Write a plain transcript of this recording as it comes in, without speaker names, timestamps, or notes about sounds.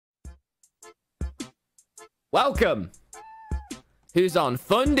Welcome. Who's on?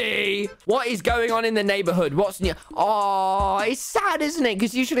 Fundy! What is going on in the neighborhood? What's new? Oh, it's sad, isn't it?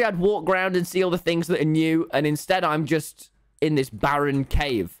 Because usually I'd walk around and see all the things that are new, and instead I'm just in this barren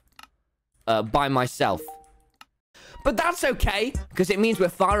cave by myself. But that's okay, because it means we're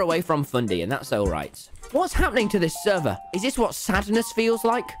far away from Fundy, and that's all right. What's happening to this server? Is this what sadness feels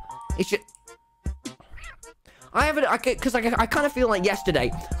like? It's just... I haven't... Because I kind of feel like yesterday,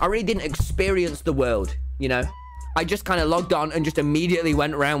 I really didn't experience the world, you know? I just kind of logged on and just immediately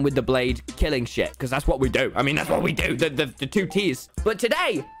went around with the blade killing shit. Because that's what we do. I mean, that's what we do. The two T's. But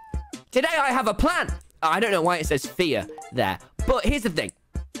today I have a plan. I don't know why it says fear there. But here's the thing.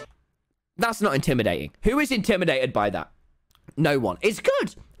 That's not intimidating. Who is intimidated by that? No one. It's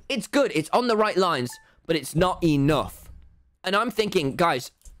good. It's good. It's on the right lines. But it's not enough. And I'm thinking,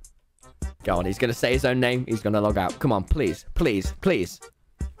 guys. God, he's going to say his own name. He's going to log out. Come on, please. Please. Please.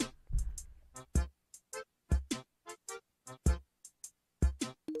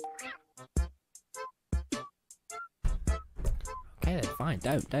 Okay, then, fine.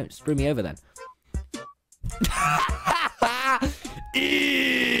 Don't screw me over then.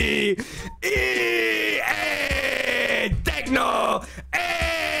 Techno!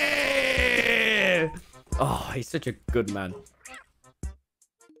 Oh, he's such a good man.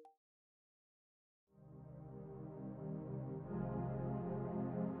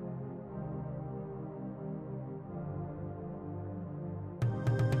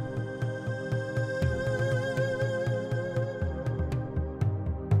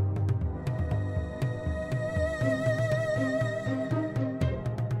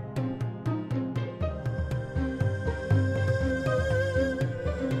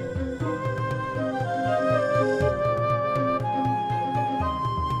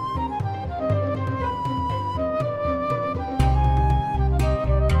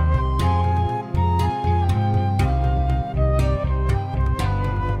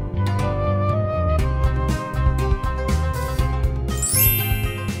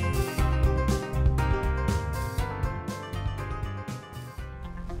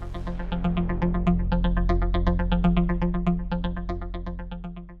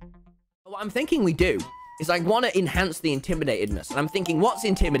 What I'm thinking we do is I want to enhance the intimidatedness. And I'm thinking, what's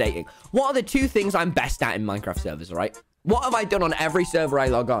intimidating? What are the two things I'm best at in Minecraft servers, all right? What have I done on every server I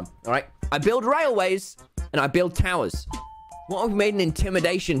log on, all right? I build railways and I build towers. What have we made an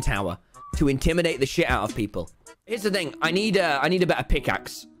intimidation tower to intimidate the shit out of people? Here's the thing. I need a better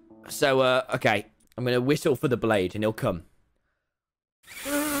pickaxe. So, okay. I'm going to whistle for the blade and he'll come.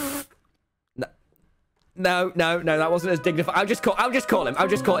 No, that wasn't as dignified. I'll just call him.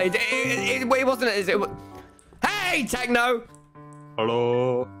 It wasn't. Hey, Techno.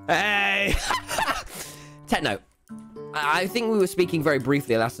 Hello. Hey. Techno. I think we were speaking very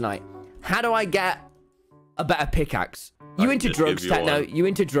briefly last night. How do I get a better pickaxe? You into drugs, Techno? You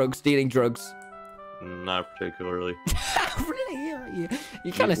into drugs, dealing drugs? Not particularly. Really? Yeah.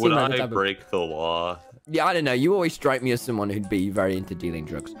 You kind of seem like the type of... break the law? Yeah, I don't know. You always strike me as someone who'd be very into dealing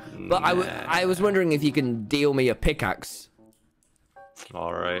drugs. But nah. I was wondering if you can deal me a pickaxe.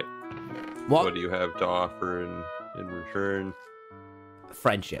 All right. What do you have to offer in return?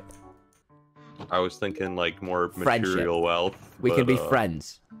 Friendship. I was thinking like more material wealth. We can be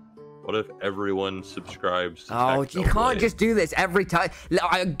friends. What if everyone subscribes to Oh, you can't just do this every time.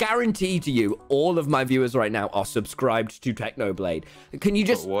 I guarantee to you, all of my viewers right now are subscribed to Technoblade. Can you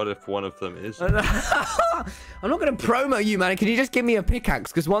just... But what if one of them isn't? I'm not going to promo you, man. Can you just give me a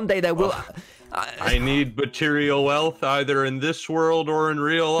pickaxe? Because one day there will... I need material wealth either in this world or in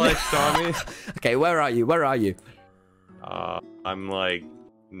real life, Tommy. Okay, where are you? Where are you? I'm like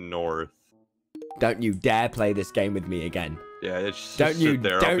north. Don't you dare play this game with me again. Yeah, it's don't you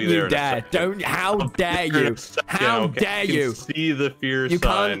dare! How dare you? How dare you? See the fear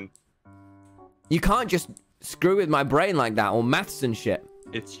sign. You can't just screw with my brain like that, or maths and shit.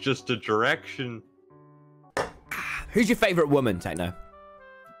 It's just a direction. Who's your favorite woman, Techno?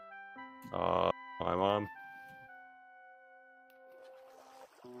 My mom.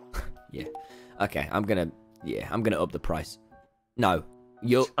 Yeah. Okay, I'm gonna up the price. No.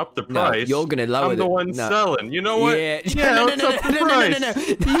 You'll up the price. No, you're gonna lower. I'm the one selling. You know what? Yeah. Let's up the price. No.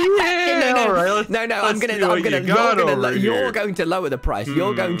 All right. You're going to lower the price.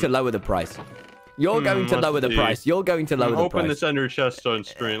 You're going to lower the price. You're going to lower the price. You're going to lower the price. Open this ender chest on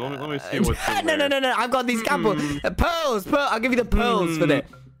screen. Let me see what's in there. No. I've got these couple pearls. I'll give you the pearls for that.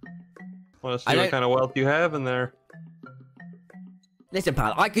 Want to see what kind of wealth you have in there? Listen,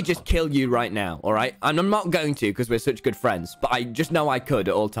 pal, I could just kill you right now, all right? And I'm not going to because we're such good friends, but I just know I could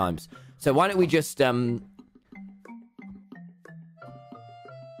at all times. So why don't we just,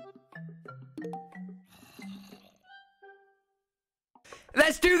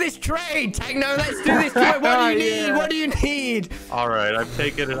 Let's do this trade, Techno. Let's do this trade. What do you need? What do you need? All right, I've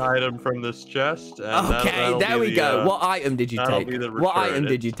taken an item from this chest. And okay, there we go. What item did you take? What item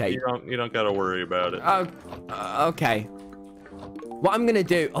did you take? You don't gotta worry about it. Okay. What I'm gonna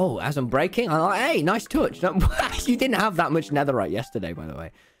do? Oh, as I'm breaking, I'm like, hey, nice touch. You didn't have that much netherite yesterday, by the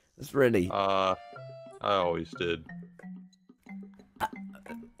way. It's really. I always did.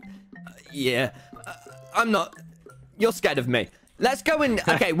 Yeah. I'm not. You're scared of me. Let's go and...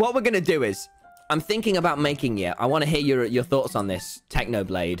 Okay, what we're going to do is... I'm thinking about making it. I want to hear your thoughts on this. Techno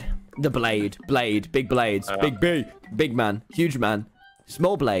blade. The blade. Blade. Big blades. Big B. Big man. Huge man.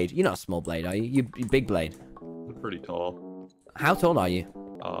 Small blade. You're not a small blade, are you? You big blade. I'm pretty tall. How tall are you?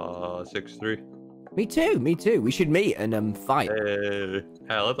 6'3". Me too. Me too. We should meet and fight. Hey,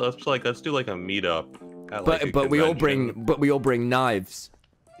 let's do like a meetup. But we all bring knives.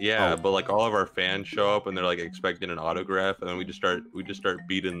 Yeah, but like all of our fans show up and they're like expecting an autograph, and then we just start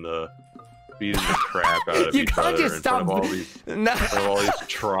beating the crap out of each other in front of all these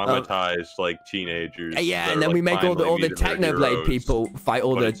traumatized like teenagers. Yeah, and then we make all the Technoblade people fight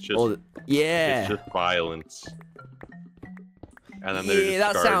all the yeah. It's just violence. And then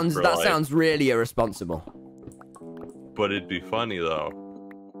yeah, that sounds really irresponsible. But it'd be funny though.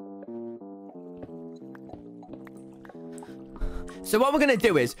 So what we're going to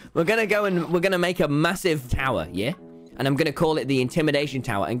do is, we're going to go and we're going to make a massive tower, yeah? And I'm going to call it the Intimidation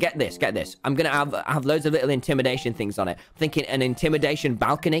Tower. And get this. I'm going to have loads of little intimidation things on it. I'm thinking an intimidation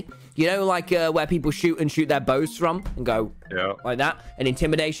balcony. You know, like where people shoot their bows from and go like that? An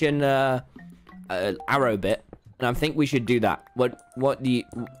intimidation arrow bit. And I think we should do that. What do you...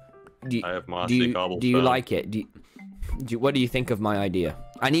 I have mossy cobblestone. Do you like it? What do you think of my idea?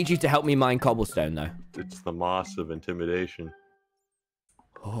 I need you to help me mine cobblestone, though. It's the moss of intimidation.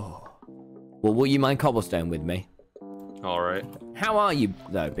 Oh. Well, will you mine cobblestone with me? All right. How are you,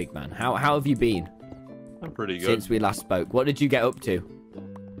 though, big man? How have you been? I'm pretty good. Since we last spoke. What did you get up to?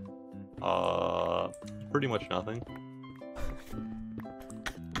 Pretty much nothing.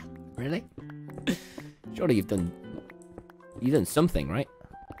 Really? Surely you've done something, right?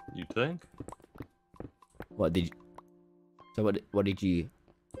 You think? What did you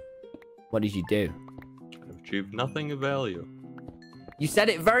do? I've achieved nothing of value. You said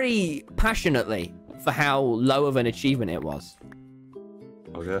it very passionately for how low of an achievement it was.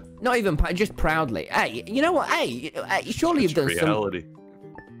 Okay. Not even just proudly. Hey, you know what? Hey, surely you've done reality.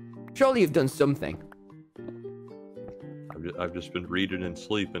 Surely you've done something. I've just been reading and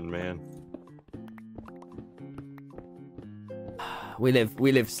sleeping, man. We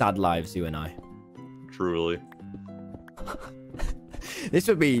live sad lives, you and I. Truly. This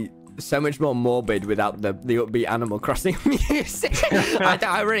would be so much more morbid without the upbeat Animal Crossing music.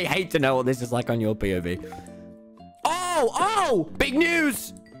 I really hate to know what this is like on your POV. Oh! Big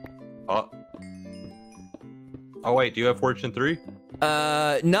news! Oh wait, do you have Fortune 3?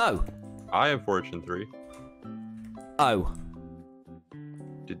 No. I have Fortune 3. Oh.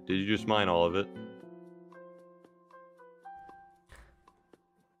 Did you just mine all of it?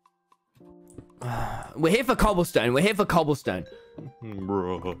 We're here for cobblestone.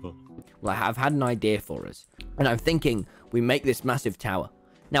 Bro. Well, I've had an idea for us. And I'm thinking we make this massive tower.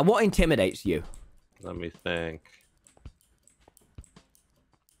 Now, what intimidates you? Let me think.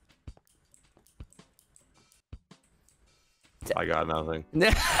 I got nothing.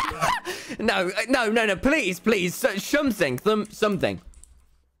 No. Please. Something.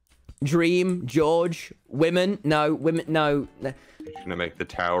 Dream, George, women. No. You're gonna make the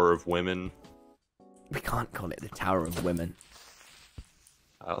Tower of Women. We can't call it the Tower of Women.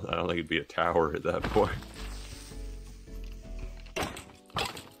 I don't think it'd be a tower at that point.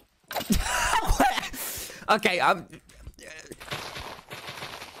 Okay,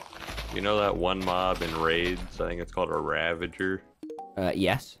 You know that one mob in raids? I think it's called a Ravager.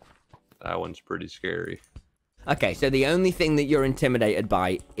 Yes. That one's pretty scary. Okay, so the only thing that you're intimidated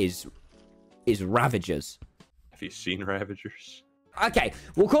by is Ravagers. Have you seen Ravagers? Okay,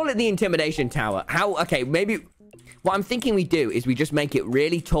 we'll call it the Intimidation Tower. Okay, maybe... What I'm thinking we do is we just make it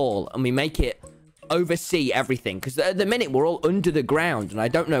really tall and we make it oversee everything. Because at the minute, we're all under the ground and I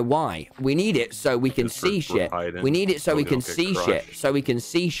don't know why. We need it so we can see shit. We need it so we can see shit. So we can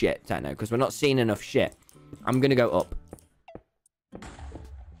see shit, Techno, because we're not seeing enough shit. I'm going to go up.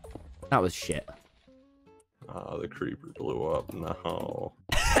 That was shit. Oh, the creeper blew up. No.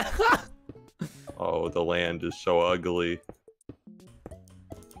 Oh, the land is so ugly.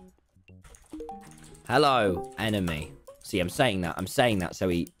 Hello, enemy. See, I'm saying that so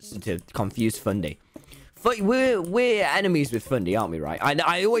to confuse Fundy. We're enemies with Fundy, aren't we, right?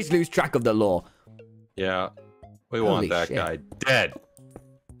 I always lose track of the lore. Yeah. We want that guy dead.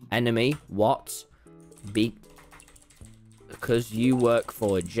 Enemy, what? Because you work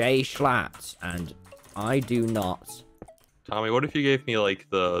for J Schlatt, and I do not. Tommy, what if you gave me, like,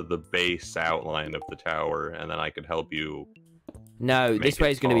 the base outline of the tower, and then I could help you? No, this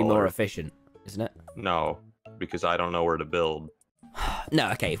way is going to be more efficient, isn't it? No, because I don't know where to build.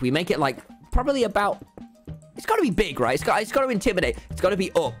 No, okay, if we make it, like, probably about... It's got to be big, right? It's got to intimidate. It's got to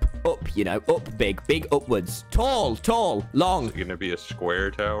be up, you know, up big upwards. Tall, long. Is it going to be a square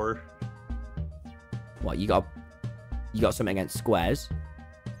tower? What, you got something against squares?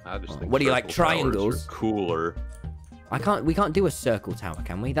 I just think what do you like, triangles? Cooler. We can't do a circle tower,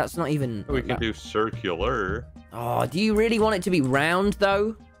 can we? That's not even... We can do circular. Oh, do you really want it to be round,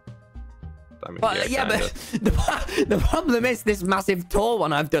 though? I mean, but the problem is this massive tall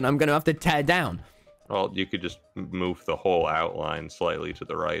one I've done, I'm going to have to tear down. Well, you could just move the whole outline slightly to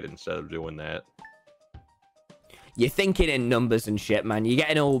the right instead of doing that. You're thinking in numbers and shit, man. You're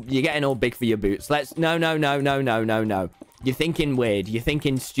getting all big for your boots. No. You're thinking weird. You're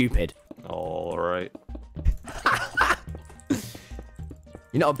thinking stupid. All right.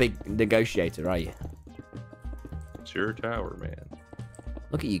 You're not a big negotiator, are you? It's your tower, man.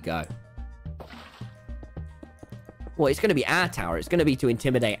 Look at you go. Well, it's going to be our tower. It's going to be to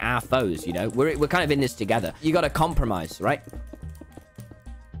intimidate our foes, you know? We're kind of in this together. You got to compromise, right?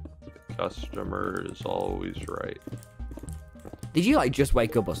 The customer is always right. Did you, like, just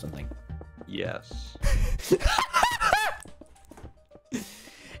wake up or something? Yes.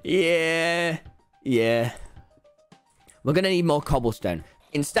 Yeah. We're going to need more cobblestone.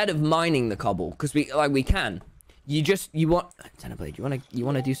 Instead of mining the cobble, because we can, you want... Tennerblade, you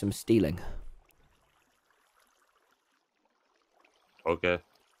want to do some stealing. Okay.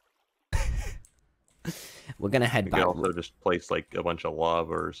 We're gonna head back. You could also just place like a bunch of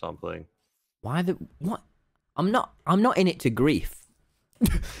lava or something. Why the what? I'm not in it to grief. No!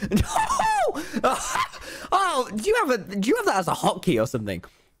 Oh, do you have that as a hotkey or something?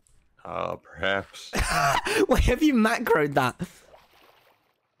 Perhaps. Wait, have you macroed that?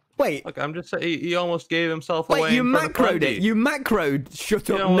 Wait. Look, I'm just saying, he almost gave himself away. Wait, you macroed it. You macroed. Shut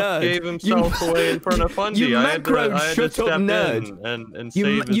up, nerd. He gave himself away in front of Fundy. You macroed. Shut up, nerd. And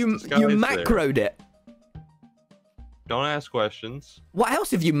save his disguise you macroed there. it. Don't ask questions. What else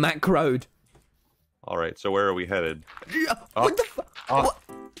have you macroed? All right, so where are we headed? What the fuck? Oh.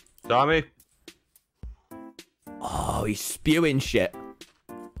 Tommy? Oh, he's spewing shit.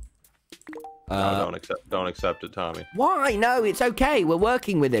 No, don't accept it, Tommy. Why? No, it's okay. We're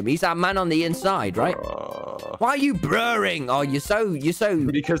working with him. He's our man on the inside, right? Why are you brurring? Oh, you're so...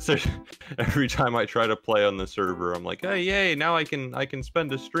 Because every time I try to play on the server, I'm like, hey, yay, now I can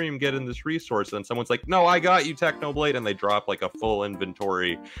spend a stream getting this resource. And someone's like, no, I got you, Technoblade, and they drop like a full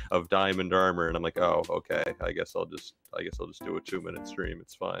inventory of diamond armor, and I'm like, oh, okay. I guess I'll just do a 2-minute stream.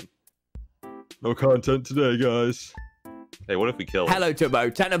 It's fine. No content today, guys. Hey, what if we kill him? Hello, Turbo.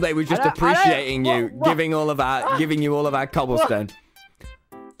 Technoblade was just appreciating you, giving you all of our cobblestone.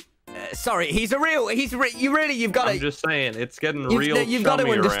 Sorry, you've got to... I'm just saying, it's getting real. You've got to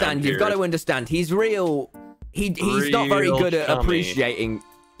understand. You've got to understand. He's real. He's not very good at appreciating.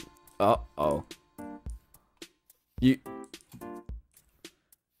 Uh-oh.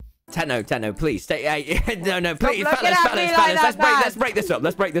 Techno, please stay. No, please, fellas, let's break this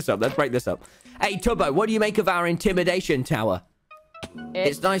up. Hey, Tubbo, what do you make of our intimidation tower?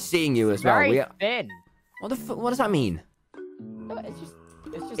 It's nice seeing you as well. Very thin. What does that mean? It's just...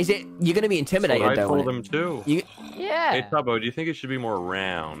 Is it you're gonna be intimidated? I told him too. Yeah. Hey, Tubbo, do you think it should be more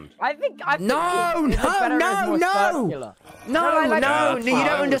round? I think No. You don't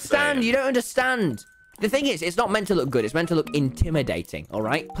understand. You don't understand. The thing is, it's not meant to look good. It's meant to look intimidating. All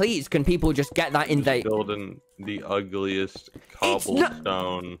right. Please, can people just get that in there? Building the ugliest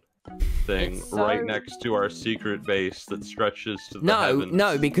cobblestone thing right next to our secret base that stretches to the heavens.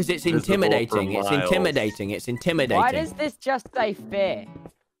 No, because it's intimidating. It's intimidating. Why does this just say fair?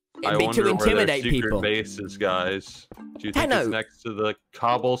 It'd be to intimidate people. Bases, guys. Do you think it's next to the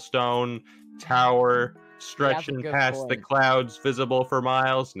cobblestone tower stretching past the clouds, visible for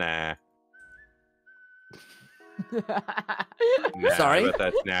miles? Nah. Sorry? But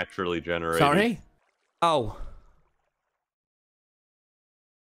that's naturally generated. Sorry? Oh.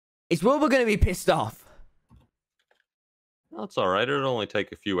 Is Wilbur going to be pissed off? That's alright. It'll only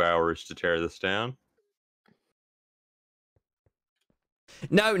take a few hours to tear this down.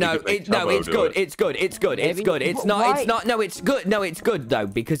 No, it's good. It's good. It's good though,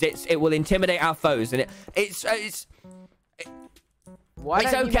 because it will intimidate our foes, and Why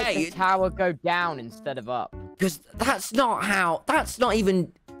don't you make the tower go down instead of up? Because that's not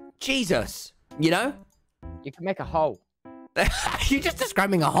even Jesus, you know? You can make a hole. You're just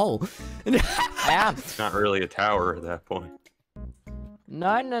describing a hole. I am. It's not really a tower at that point.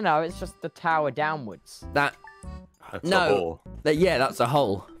 No. It's just the tower downwards. That. That's No. a hole. Yeah, that's a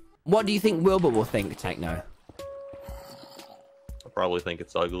hole. What do you think Wilbur will think, Techno? I probably think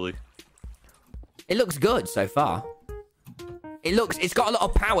it's ugly. It looks good so far. It's got a lot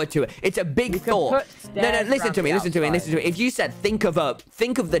of power to it. It's a big thought. No, listen to me. If you said, think of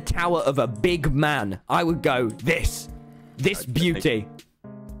the tower of a big man, I would go, this beauty.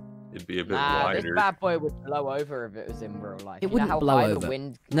 It'd be a bit This wider. bad boy would blow over if it was in real life. It wouldn't blow over.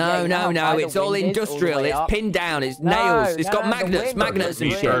 No, It's all industrial. It's pinned down. It's nails. It's got magnets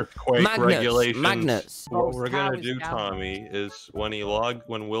and shit. Earthquake regulations. Magnets. What we're gonna do, Tommy, is when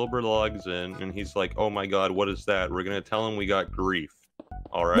Wilbur logs in and he's like, "Oh my God, what is that?" We're gonna tell him we got grief.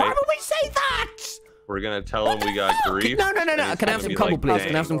 All right. Why would we say that? We're gonna tell him we got grief. No. Can I have some cobble, please?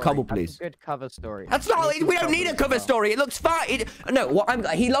 Can I have some cobble, please? Good cover story. That's not. We don't need a cover story. It looks fine. No,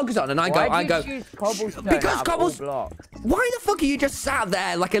 he logs on and I go. Choose cobblestone Because blocks. Why the fuck are you just sat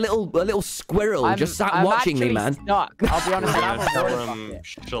there like a little squirrel, just sat watching me, man? Stuck. I'll be honest. We're gonna tell him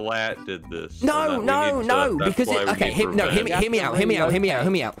Shalat did this. No. Because hear me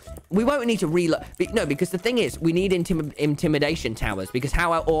out. We won't need to reload. No, because the thing is, we need intimidation towers. Because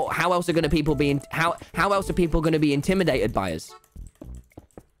how else are people going to be intimidated by us?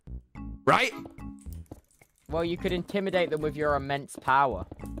 Right? Well, you could intimidate them with your immense power.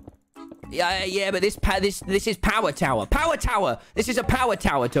 Yeah, but this is power tower. Power tower. This is a power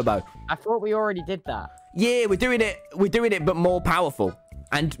tower, Tubbo. I thought we already did that. Yeah, we're doing it, but more powerful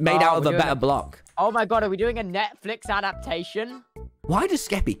and made out of a better block. Oh my God, are we doing a Netflix adaptation? Why does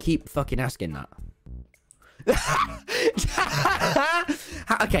Skeppy keep fucking asking that?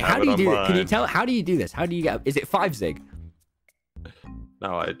 Okay, how do you do it? Can you tell? How do you do this? How do you get? Is it 5 zig?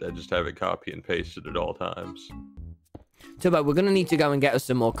 No, I just have it copy and pasted at all times. Tubbo, we're gonna need to go and get us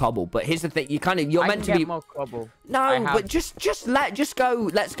some more cobble. But here's the thing: you're meant to be more cobble. No, but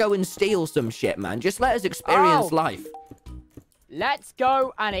let's go and steal some shit, man. Just let us experience life. Let's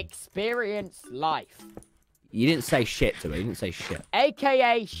go and experience life. You didn't say shit to me. You didn't say shit.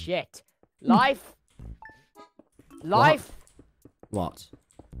 AKA shit. Life. What?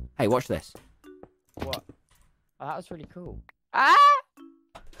 Hey, watch this. What? Oh, that was really cool. Ah!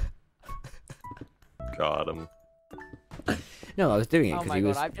 Got him. No, I was doing it Oh because my he God,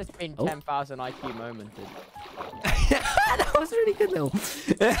 was. I've just been 10,000 IQ momented. That was really good, little.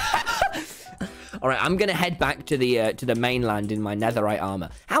 All right, I'm gonna head back to the mainland in my netherite armor.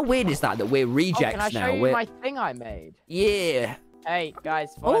 How weird is that we're rejects now? Can I show you my thing I made? Yeah. Hey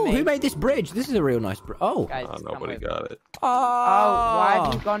guys, follow me. Who made this bridge? This is a real nice bridge. Oh. Guys, nobody got it. Oh, why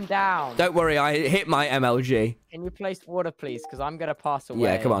have you gone down? Don't worry, I hit my MLG. Can you place water, please? Because I'm gonna pass away.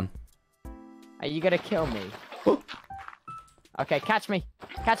 Yeah, come on. Are you gonna kill me? Okay, catch me.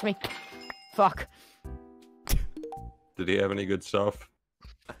 Catch me. Fuck. Did he have any good stuff?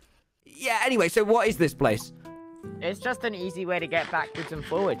 Yeah, anyway, so what is this place? It's just an easy way to get backwards and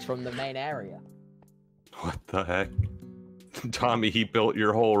forwards from the main area. What the heck? Tommy, he built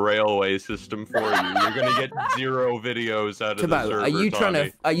your whole railway system for you. You're gonna get 0 videos out of the server,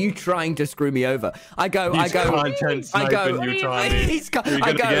 are you trying to screw me over? Content sniping you, Tommy. You're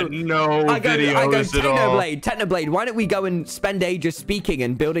gonna get no videos at all. Technoblade, why don't we go and spend ages speaking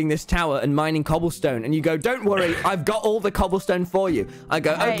and building this tower and mining cobblestone? And you go, don't worry, I've got all the cobblestone for you. I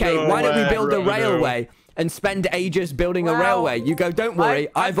go, okay, why don't we build a railway and spend ages building a railway? You go, don't worry,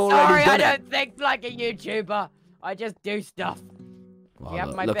 I've already done it. I don't think like a YouTuber. I just do stuff. Well,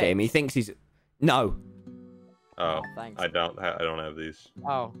 look at him. He thinks he's... No. Oh, thanks. I don't have these.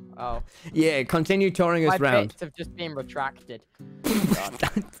 Oh. Yeah, continue touring us round. My bits have just been retracted.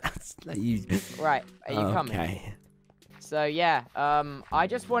 That's Right, are you coming? Okay. So yeah, I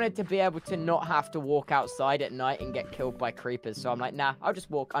just wanted to be able to not have to walk outside at night and get killed by creepers. So I'm like, nah, I'll just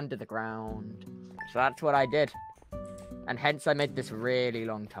walk under the ground. So that's what I did. And hence I made this really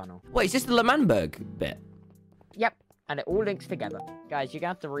long tunnel. Wait, is this the Lemanberg bit? Yep, and it all links together. Guys, you're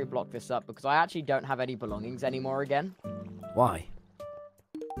gonna have to reblock this up because I actually don't have any belongings anymore again. Why?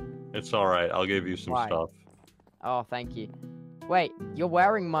 It's alright, I'll give you some stuff. Oh, thank you. Wait, you're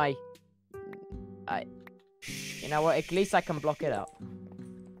wearing my... You know what, at least I can block it up.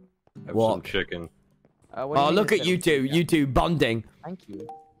 Have some chicken. Oh, look at you two bonding. Thank you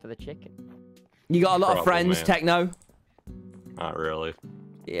for the chicken. You got a lot of friends, Techno? Not really.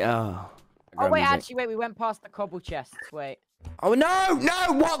 Yeah. Oh, wait, actually, we went past the cobble chests. Wait. Oh, no,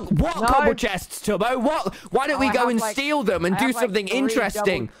 no. What cobble chests, Tubbo? What? Why don't we go and steal them and do something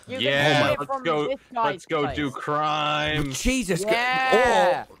interesting? Yeah, let's go do crime. Jesus.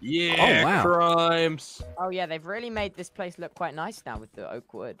 Yeah. Yeah, wow. Crimes. Oh, yeah, they've really made this place look quite nice now with the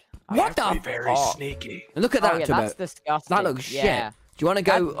oak wood. What the? Very sneaky. Look at that, Oh, yeah, Tubbo. that's disgusting. That looks shit. Yeah. Do you want to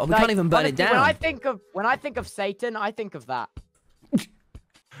go? Oh, we can't even burn it honestly, down. When I think of Satan, I think of that.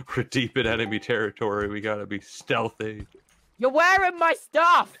 We're deep in enemy territory. We gotta be stealthy. You're wearing my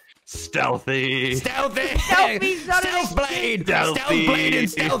stuff. Stealthy. Stealthy. Stealthy's not an Stealth blade. Stealthy. Stealth blade and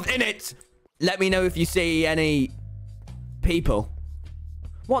stealth in it. Let me know if you see any people.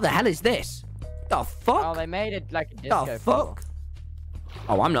 What the hell is this? The fuck? Oh, they made it like a disco. The fuck?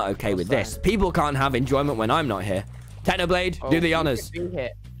 Oh, I'm not okay with this. People can't have enjoyment when I'm not here. Technoblade, do the honors.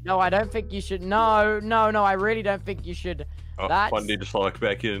 No, I don't think you should. No, I really don't think you should. Oh, Fundy just locked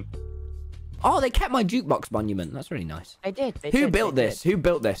back in. Oh, they kept my jukebox monument. That's really nice. They did. Who built this? Who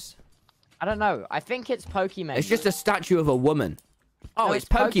built this? I don't know. I think it's Pokemon. It's just a statue of a woman. Oh, No, it's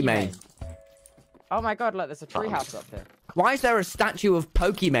Pokemon. Oh my god, look, there's a treehouse up here. Why is there a statue of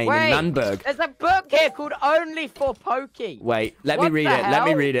Pokemon in Manberg? There's a book here called Only for Pokey. Wait, let me read it. Let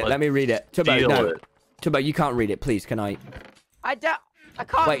me read it. Let me read it. Tubbo, no. Tubbo, you can't read it. Please, can I? I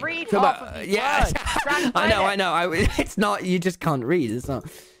can't read half of these words. I know. It's not, you just can't read. It's not.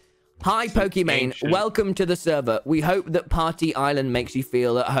 Hi, Pokemon. Welcome to the server. We hope that Party Island makes you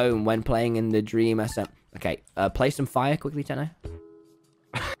feel at home when playing in the Dream SMP. Okay, play some fire quickly, Tenno.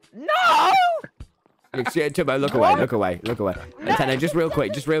 No! Tubbo, look away, look away, look away. No. Tenno, just real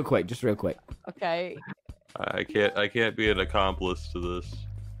quick. Okay. I can't be an accomplice to this.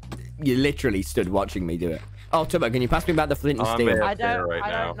 You literally stood watching me do it. Oh, Tubbo, can you pass me back the flint and steel? I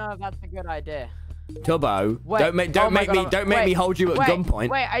don't know if that's a good idea. Tubbo, don't make me hold you at gunpoint.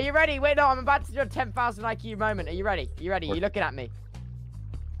 Wait, are you ready? Wait, no, I'm about to do a 10,000 IQ moment. Are you ready? You're looking at me.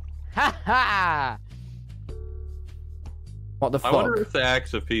 Ha ha! What the fuck? I wonder if the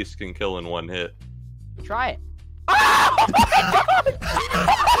Axe of Peace can kill in one hit. Try it.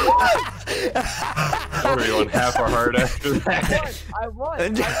 Were you on half a heart after that? I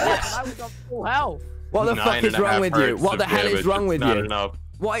was on full health. What the fuck is wrong with you? What the hell is wrong with you?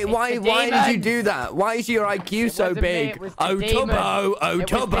 Why did you do that? Why is your IQ so big? Oh, Tubbo! Oh,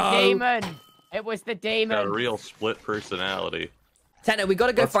 Tubbo! It was the demon. Got a real split personality. Tenno, we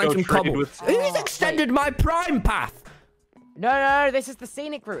gotta go find some cobble. Who's extended my prime path? No, this is the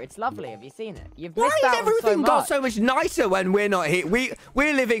scenic route. It's lovely. Have you seen it? Why has everything got so much nicer when we're not here?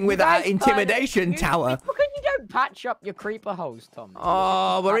 We're living with our intimidation tower. How come you don't patch up your creeper holes, Tom?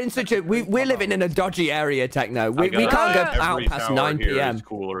 Oh, we're in such a we're living in a dodgy area, Techno. We can't go out past 9 p.m.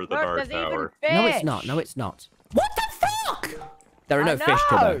 Cooler than our tower. No, it's not. No, it's not. What the fuck? There are no fish,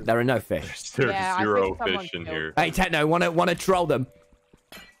 Tubbo. There are no fish. There's zero fish in here. Hey, Techno, wanna troll them?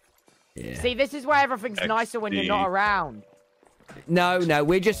 Yeah. See, this is why everything's nicer when you're not around. No,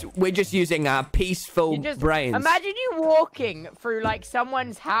 we're just using our peaceful brains. Imagine you walking through like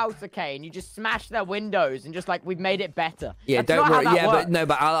someone's house, okay, and you just smash their windows and just like we've made it better. Yeah, That's don't worry.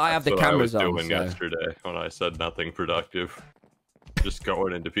 But I have the cameras on. That's what I was doing yesterday when I said nothing productive. Just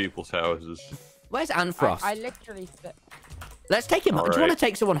going into people's houses. Where's Antfrost? I literally said... Let's take him. Do you want to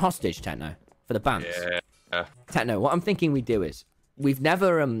take someone hostage, Techno, for the bans? Yeah. Techno, what I'm thinking we do is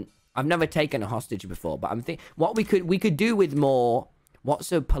I've never taken a hostage before, but I'm thinking what we could do with more.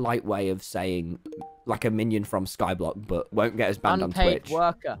 What's a polite way of saying like a minion from Skyblock, but won't get us banned on Twitch? Unpaid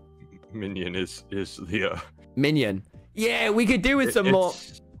worker. Minion is the minion. Yeah, we could do with some more.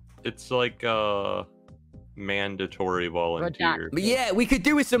 It's like mandatory volunteer. Yeah, we could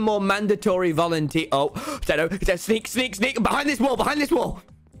do with some more mandatory volunteer. Oh, sneak behind this wall.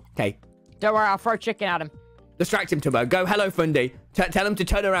 Okay. Don't worry, I'll throw chicken at him. Distract him, Tubbo. Go, hello, Fundy. Tell him to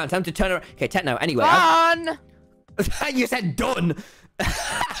turn around. Okay, Techno, anyway. Done! You said done.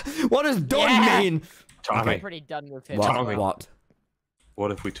 What does done mean? Tommy. I'm pretty done with him. What?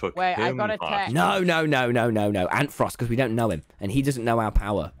 What if we took him? I got a text. No. Antfrost, because we don't know him. And he doesn't know our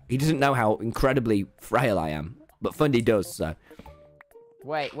power. He doesn't know how incredibly frail I am. But Fundy does, so.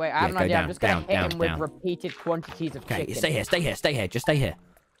 Wait, I have an idea. I'm just going to hit him with repeated quantities of chicken. Okay, stay here. Just stay here.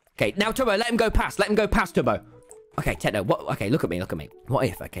 Okay, now Tubbo, let him go past, Tubbo. Okay, Techno, okay, look at me. What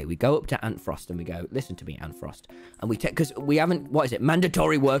if, okay, we go up to Antfrost and we go, listen to me, Antfrost. And we take, because we haven't, what is it,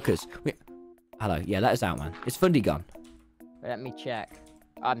 mandatory workers. Hello, yeah, let us out, man. Is Fundy gone? Let me check.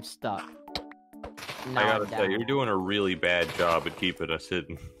 I'm stuck. I gotta say, you're doing a really bad job at keeping us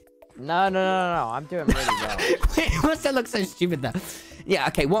hidden. No, I'm doing really well. Wait, what's that look so stupid though? Yeah,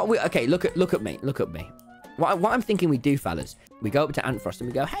 okay, okay, look at me. What I'm thinking we do, fellas, we go up to Antfrost and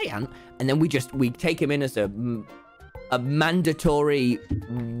we go, hey, Ant, and then we take him in as a a mandatory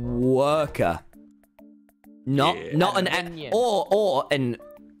worker. Not an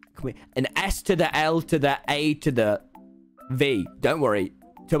an S to the L to the A to the V. Don't worry.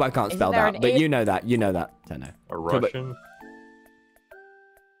 Turbo can't spell that, but you know that. You know that, Techno. A Russian?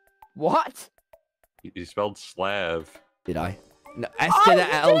 What? You spelled Slav. Did I? No, S to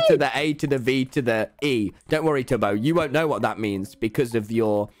the L to the A to the V to the E. Don't worry, Turbo. You won't know what that means because of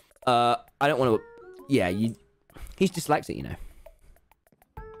your... I don't want to... Yeah, he's dyslexic, you know.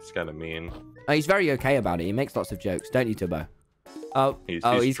 It's kind of mean. Oh, he's very okay about it. He makes lots of jokes, don't you, Turbo? Oh, he's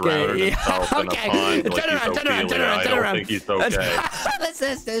gonna... himself in a pond like I don't think he's okay. Let's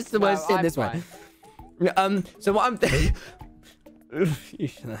the worst in this one. So what I'm thinking...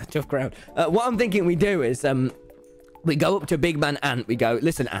 Tough crowd. What I'm thinking we do is... we go up to Big Man Ant. We go,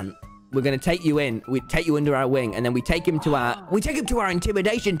 listen, Ant, we're going to take you in. We take you under our wing, and then we take him to our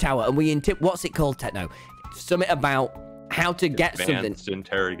intimidation tower, and what's it called, Techno? Something about how to get something. Advanced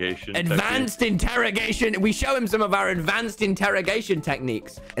interrogation. Advanced interrogation. We show him some of our advanced interrogation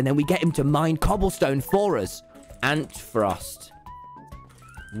techniques, and then we get him to mine cobblestone for us. Ant Frost,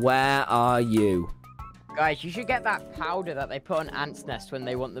 where are you? Guys, you should get that powder that they put on ants' nests when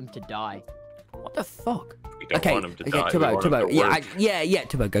they want them to die. What the fuck? We don't want him to die. Turbo. Yeah,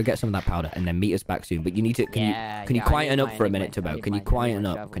 Turbo, go get some of that powder and then meet us back soon. But you need to, can you quieten up for a minute, Turbo? Can you quieten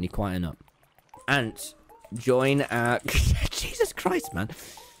up? Can you quieten up? Ant, join our... Jesus Christ, man.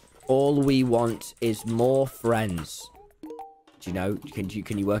 All we want is more friends. Do you know? Can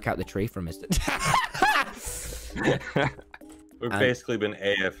you work out the tree from Mr. We've basically been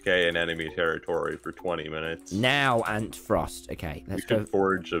AFK in enemy territory for 20 minutes. Now, Ant Frost. Okay, let's go. We could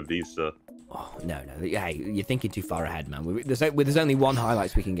forge a visa. Oh, no. Hey, you're thinking too far ahead, man. There's only one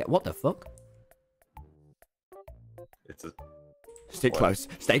highlights we can get. What the fuck? It's a... Stay close.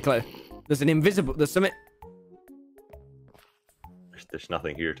 Stay close. There's an invisible... There's something... There's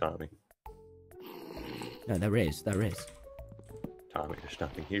nothing here, Tommy. No, there is. There is. Tommy, there's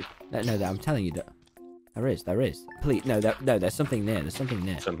nothing here. No, I'm telling you that... There is. Please, no, there's something there. There's something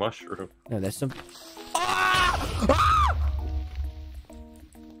there. It's a mushroom. No, there's some...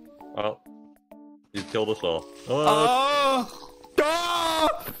 Well, you killed us all.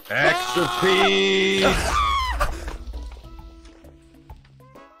 Extra peace!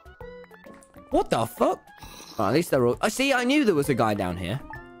 What the fuck? Oh, at least they're all... see, I knew there was a guy down here.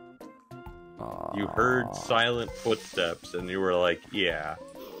 You heard silent footsteps, and you were like, yeah,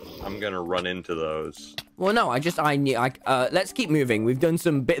 I'm gonna run into those. Well, no, I knew... let's keep moving. We've done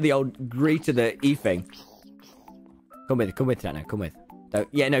some bit of the old agree to the E thing. Come with, Techno, come with.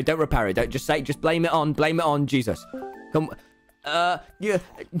 Don't repair it. Just blame it on Jesus. Come... Hey,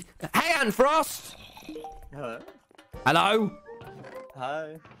 Ant Frost! Hello. Hello?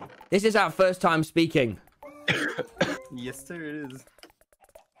 Hi. This is our first time speaking. Yes, sir, it is.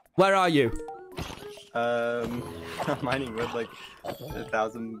 Where are you? Mining wood, like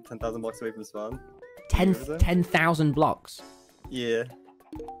 10,000 blocks away from spawn. 10,000 blocks? Yeah.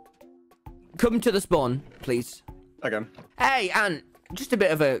 Come to the spawn, please. Okay. Hey, Ant, just a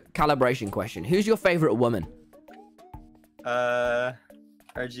bit of a calibration question. Who's your favorite woman?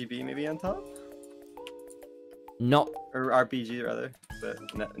 RGB maybe on top? Not... Or RPG, rather. But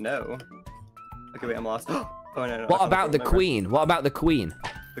no. Okay, wait, I'm lost. Oh, no. What about the queen? What about the queen?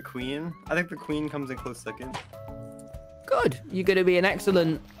 The queen? I think the queen comes in close second. Good. You're going to be an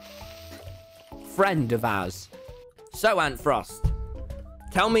excellent friend of ours. So, Ant Frost,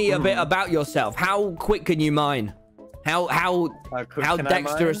 tell me a bit about yourself. How quick can you mine? How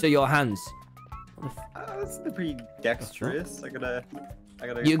dexterous are your hands? It's pretty dexterous. I gotta.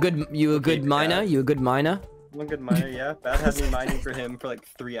 You a good miner? You a good miner? I'm a good miner, yeah. Bad had me mining for him for like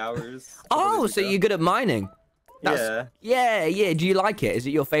 3 hours. Oh, so you're good at mining? Yeah. Do you like it? Is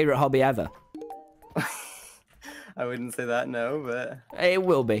it your favorite hobby ever? I wouldn't say that, no, but... It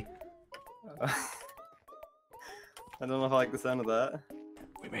will be. I don't know if I like the sound of that.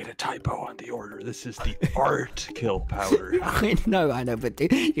 We made a typo on the order. This is the art kill powder. I know, but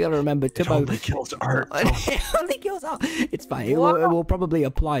you gotta remember, Turbo... It only kills art. It only kills art. It's fine. It will probably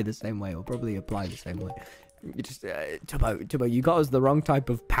apply the same way. You just, Turbo, you got us the wrong type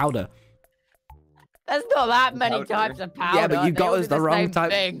of powder. There's not that many types of powder. Yeah, but you got us the wrong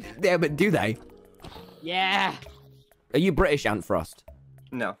type. Yeah, but do they? Yeah. Are you British, Ant Frost?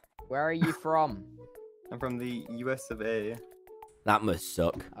 No. Where are you from? I'm from the US of A. That must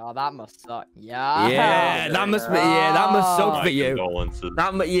suck. Oh, that must suck. Yeah. Yeah, that must be. Yeah, that must suck for you. Condolences.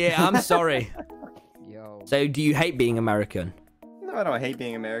 Yeah, I'm sorry. Yo. So, do you hate being American? No, I don't hate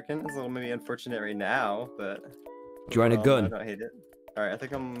being American. It's a little maybe unfortunate right now, but... Do you own a gun? I don't hate it. All right, I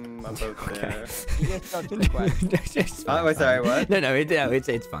think I'm about there. You just dodged the question. It's Oh, fine, wait, sorry, fine. what? No,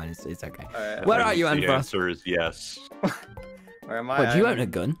 it's fine. It's okay. All right. Where are you, The Anfrost? answer is yes. Where am I? What, do you own a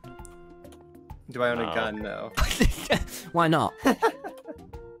gun? Do I own No. a gun? No. Why not?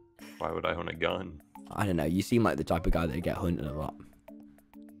 Why would I own a gun? I don't know. You seem like the type of guy that get hunted a lot.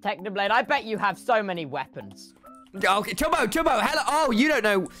 Technoblade, I bet you have so many weapons. Okay, Chubbo, hello. Oh, you don't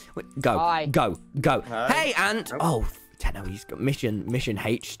know. Go, Hi. go. Hi. Hey, Ant. Nope. Oh, Techno, he's got mission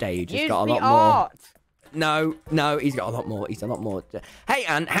H stage. He's Use got a the lot art. more. No, he's got a lot more. He's a lot more. Hey,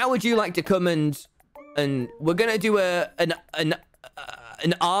 Ant, how would you like to come and we're gonna do an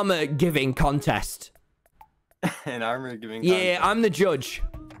armor giving contest. An armor giving. Yeah, contest. I'm the judge.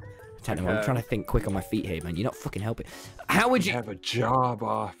 Techno, I'm Okay. trying to think quick on my feet here, man. You're not fucking helping. How would you? have a job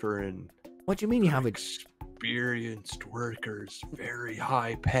offering What do you mean you have a? experienced workers, very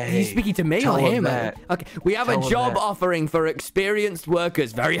high pay. Are you speaking to me Tell or him him? that. Okay, we have a Tell him job that. offering for experienced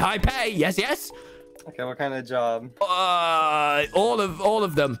workers, very high pay. Yes, yes. Okay, what kind of job? All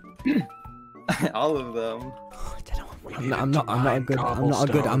of them. All of them. I'm not a good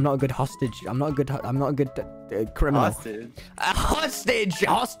hostage. I'm not a good criminal. Hostage.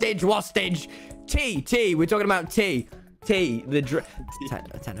 Hostage. T. We're talking about T.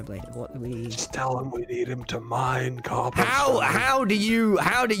 Technoblade. What do we? Just tell him we need him to mine cobblestone. How do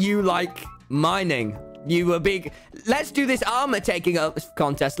you like mining? You a big. Let's do this armor taking up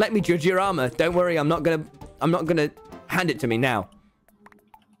contest. Let me judge your armor. Don't worry. I'm not gonna hand it to me now.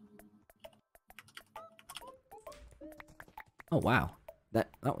 Oh wow, that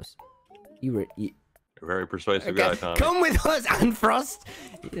was you. You're a very persuasive guy, Tommy. Come with us, Anfrost.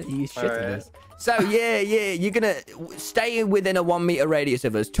 You shit at Alright. us. So yeah, you're gonna stay within a 1 meter radius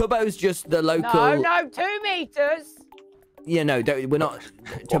of us. Tubbo's just the local. No, 2 meters. Yeah, no, we're not.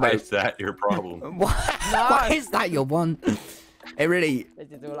 Why Tubbo. is that your problem? Why is that your one? It really.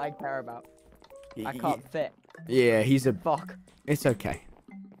 This is all I care about. I can't fit. Yeah, he's a. Fuck. It's okay.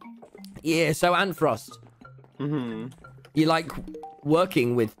 Yeah, so Anfrost, Mm-hmm. you like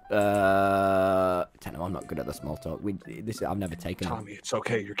working with Techno, I'm not good at the small talk. I've never taken it. Tommy, it's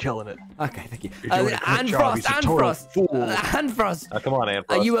okay. You're killing it. Okay, thank you. You're doing a great job. He's a total fool. Anfrost. Oh, come on,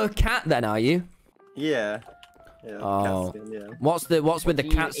 Anfrost. Are you a cat then? Are you? Yeah. Yeah. Oh. Cat skin, yeah. What's with the Do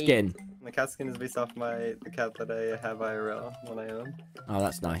you cat skin? The cat skin is based off the cat that I have IRL when I own. Oh,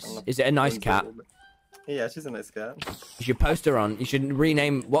 that's nice. Is it a nice cat? Yeah, she's a nice cat. You should post her on. You should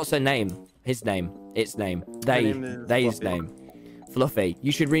rename. What's her name? His name. Its name. name is They's Fluffy. name. Fluffy.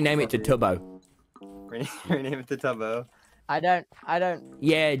 You should rename it to Fluffy. Tubbo. Rename it to Tubbo. I don't.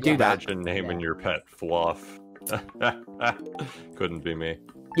 Yeah, do that. Imagine naming your pet Fluff. Couldn't be me.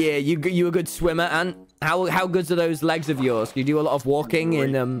 Yeah, you a good swimmer, and how good are those legs of yours? You do a lot of walking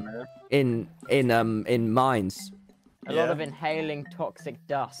in mines. A lot of inhaling toxic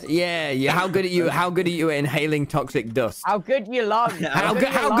dust. Yeah. How good are you? How good are you at inhaling toxic dust? How good your lungs? How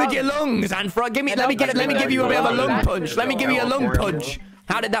good your lungs? And let me give you a bit of a lung punch. Let me give you a lung punch.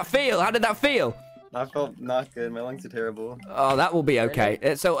 How did that feel? I felt not good. My lungs are terrible. Oh, that will be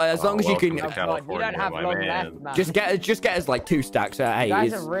okay. So as long as you can, Oh God, you don't have long left, man. just get us like 2 stacks. Hey, You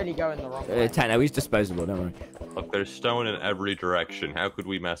guys it's are really going the wrong way. Techno. He's disposable. Don't worry. Look, there's stone in every direction. How could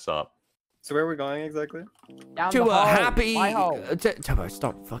we mess up? So where are we going exactly? Down To the a hole, happy. my hole. Tubbo,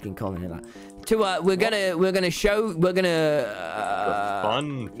 stop fucking calling it that. We're gonna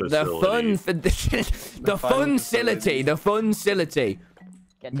the fun facility.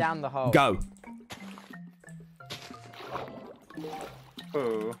 Get down the hole. Go.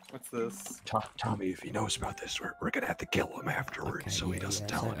 Oh, what's this? Tommy, if he knows about this, we're gonna have to kill him afterwards, Okay, so he doesn't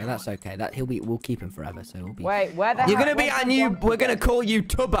tell so anyone. that's okay. We'll keep him forever. So we'll be. Wait, where the You're hell? gonna be our new. We're gonna call you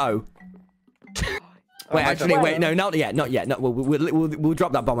Tubbo. Wait, my actually, God. wait, no, not yet. No, we'll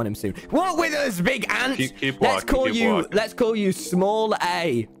drop that bomb on him soon. Walk with us, big ant. Keep Let's walking, call keep you. walking. Let's call you Small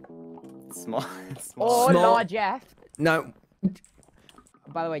A. Small. Or Small- large F. No,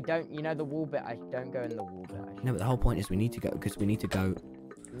 By the way, you know the wall bit? I don't go in the wall bit. no. But the whole point is we need to go because we need to go.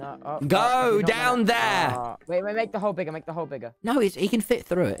 No. Go you're not down there. Wait, make the hole bigger. Make the hole bigger. No, he can fit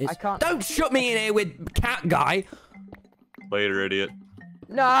through it. I can't- Don't shut me in here with cat guy. Later, idiot.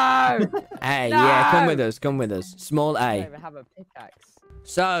 No! Hey, No! yeah, come with us. Small I don't A. even have a pickaxe.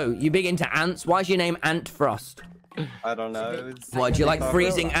 So you big into ants? Why's your name Ant Frost? I don't know. It was, What do you like I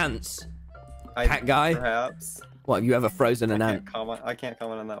freezing thought- ants? I- cat guy? Perhaps. What have you ever frozen an ant? I can't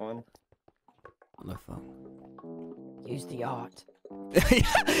comment on that one. What the fuck? Use the art.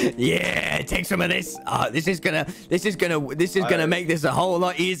 Yeah, take some of this. This is gonna make this a whole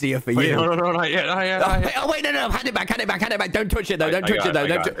lot easier for Wait, you. no, not yet. Oh wait, no, hand it back. Don't touch it though. Don't touch it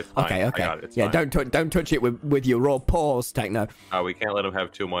though. Okay. Yeah, don't touch it with your raw paws, Techno. We can't let him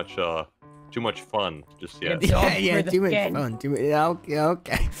have too much fun just yet. Yeah, too much fun.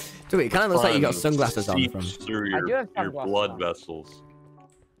 Okay. So it kind of looks like you got sunglasses on from. Through your blood vessels.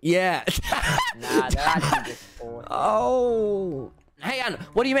 Yeah. Nah, they're actually just forced. Oh. Hey, Ann,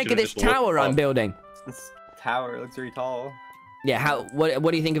 what do you make of this tower I'm building? This tower looks very tall. Yeah,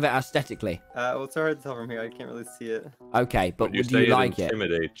 what do you think of it aesthetically? Well, it's so hard to tell from here. I can't really see it. Okay, but Would do you like it?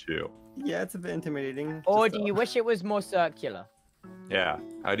 Intimidates you? Yeah, it's a bit intimidating. Or do you wish it was more circular? Yeah.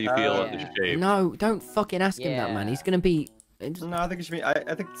 How do you feel about the shape? No, don't fucking ask him that, man. He's gonna be. No, I think it should be.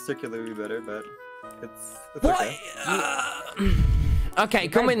 I think circular would be better, but it's what? Okay. Okay,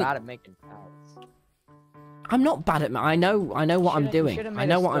 come in. Bad at making towers. I'm not bad at. I know what I'm doing. I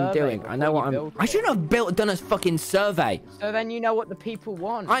know what I'm doing. I know what I'm. I shouldn't have done a fucking survey. So then you know what the people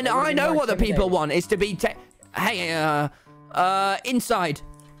want. I know what the people want is to be. Hey, inside.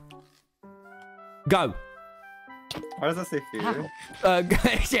 Go. Why does that say fear?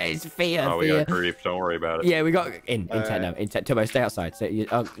 Yeah, it's fear. Oh, we got grief. Don't worry about it. Yeah, we got in Techno. In Turbo, stay outside. So you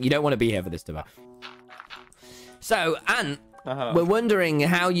don't want to be here for this, Turbo. So, Ant, we're wondering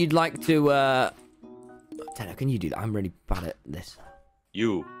how you'd like to. Techno, can you do that? I'm really bad at this.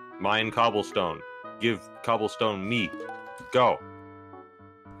 You mine cobblestone. Give cobblestone me. Go.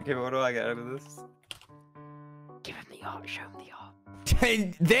 Okay, but what do I get out of this? Give him the art. Show him the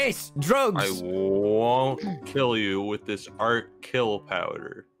art. This drugs. I won't kill you with this art kill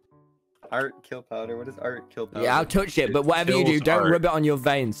powder. Art kill powder. What is art kill powder? Yeah, I'll touch it, but whatever you do, don't rub it on your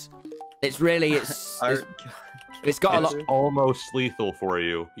veins. It's got a lot. It's almost lethal for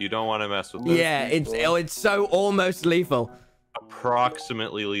you. You don't want to mess with this. Yeah, it's so almost lethal.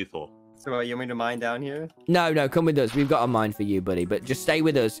 Approximately lethal. So you want me to mine down here? No, come with us. We've got a mine for you, buddy. But just stay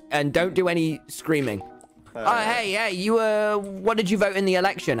with us and don't do any screaming. Hey, you what did you vote in the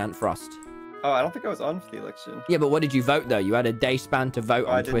election, Ant Frost? Oh, I don't think I was on for the election. Yeah, but what did you vote though? You had a day span to vote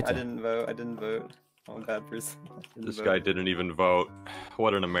on Twitter. I didn't vote. I'm a bad person. This guy didn't even vote.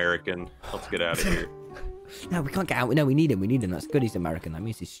 What an American. Let's get out of here. No, we can't get out. No, we need him. That's good. He's American. That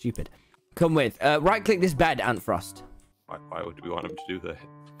means he's stupid. Come with. Right-click this bed, Ant Frost. Why would we want him to do that?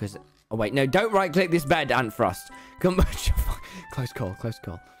 Because. Oh wait, no, don't right-click this bed, Ant Frost. Come. Close call.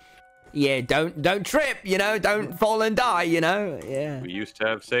 Yeah, don't trip. Don't fall and die. Yeah. We used to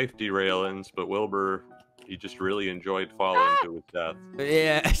have safety railings, but Wilbur, he just really enjoyed falling to his death.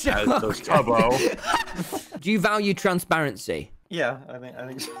 Yeah. As does Tubbo. Do you value transparency? Yeah, I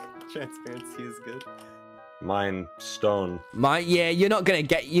think transparency is good. Mine stone. Yeah, you're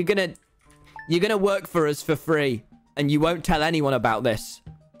gonna work for us for free, and you won't tell anyone about this,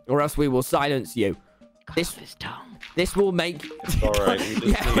 or else we will silence you. This will make. All right.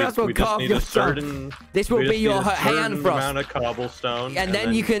 This will be your hand frost. Amount of cobblestone, and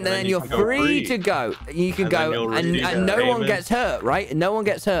then you're free to go. You can go, and no one gets hurt, right? No one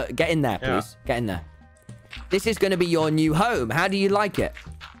gets hurt. Get in there, please. Get in there. This is going to be your new home. How do you like it?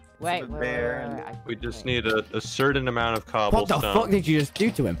 Wait. We just need a certain amount of cobblestone. What the fuck did you just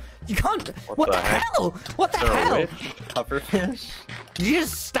do to him? You can't. What the hell? What the hell? Pufferfish. Did you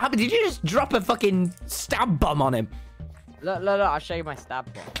just stab? Did you just drop a fucking stab bomb on him? Look, I'll show you my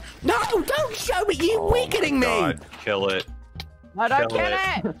stab bomb. No, don't show me. You're weakening me. God, kill it. No, don't kill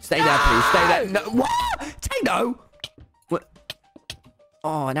it. Stay there, please. Stay there. No, what? Techno. What?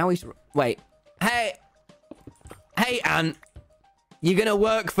 Oh, now he's. Wait. Hey, Ant. You're gonna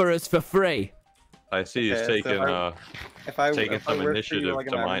work for us for free. I see he's taking some initiative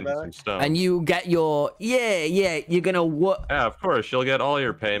to mine some stone. And you get your you're gonna work. Yeah, of course, you'll get all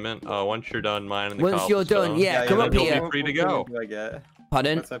your payment once you're done mining the Once you're done, come up here. You'll be free to go.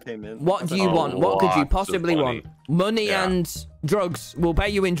 Pardon? What's my payment? What do you want? What could you possibly want? Money and drugs. We'll pay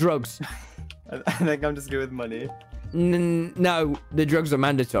you in drugs. I think I'm just good with money. No, the drugs are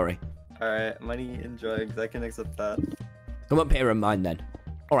mandatory. Alright, money and drugs. I can accept that. Come up here and mine then.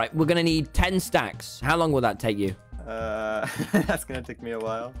 All right, we're gonna need 10 stacks. How long will that take you? That's gonna take me a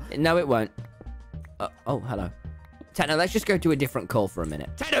while. No, it won't. Oh, hello. Techno, let's just go to a different call for a minute.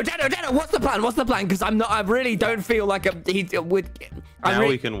 Techno, what's the plan? What's the plan? Because I really don't feel like we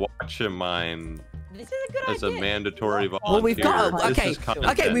can watch him mine. This is a good as a mandatory volunteer. Well, we've got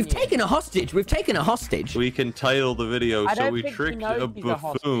okay. We've taken a hostage. We can title the video "So We Tricked a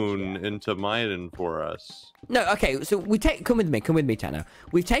Buffoon into mining for Us." No, okay. So come with me, Techno.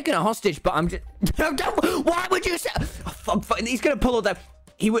 We've taken a hostage, but I'm just. No, don't. Why would you say? Oh, fuck, he's gonna pull all that.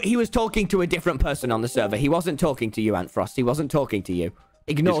 He was talking to a different person on the server. He wasn't talking to you, Ant Frost. He wasn't talking to you.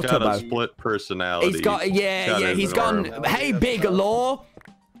 Ignore He's got Tubbo. a split personality. He's got he's gone. Hey, big law.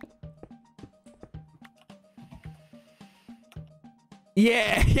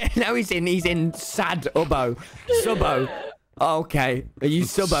 Yeah, now he's in sad Ubbo. Subbo. Okay. Are you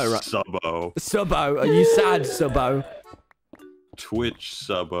Subbo? Right? Subbo. Subbo. Are you sad, Subbo? Twitch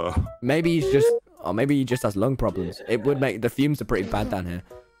Subbo. Maybe he's just maybe he just has lung problems. It would make the fumes are pretty bad down here.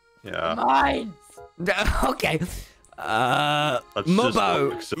 Yeah. Mines. Okay. Let's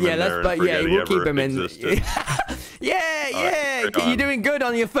Mubbo. Just him in there and we'll keep him in. yeah. You're doing good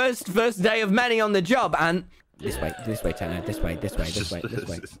on your first day of many on the job. And this way, Techno. This way.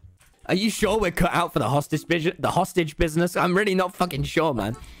 Are you sure we're cut out for the hostage business? I'm really not fucking sure,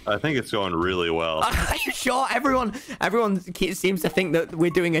 man. I think it's going really well. Are you sure? Everyone seems to think that we're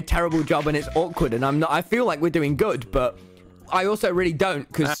doing a terrible job and it's awkward, and I'm not. I feel like we're doing good, but I also really don't,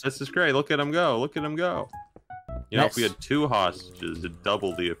 because this is great. Look at him go. Look at him go. You know, if we had 2 hostages, it'd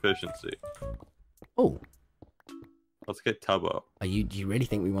double the efficiency. Oh. Let's get Tubbo. Do you really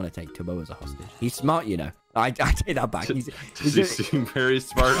think we want to take Tubbo as a hostage? He's smart, you know. I take that back. Does he seem very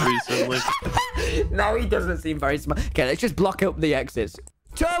smart recently? No, he doesn't seem very smart. Okay, let's just block up the exits.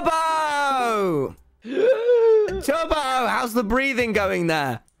 Tubbo! Tubbo, how's the breathing going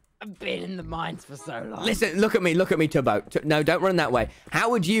there? I've been in the mines for so long. Listen, look at me, Tubbo. No, don't run that way. How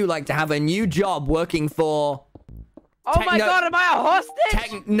would you like to have a new job working for... Oh my god, am I a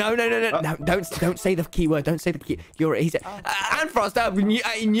hostage? No, don't say the keyword. Don't say the key. He's Ant Frost, a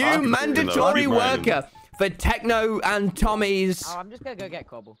new mandatory worker for Techno and Tommy's. Oh, I'm just gonna go get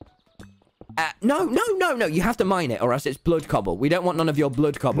cobble. No. You have to mine it, or else it's blood cobble. We don't want none of your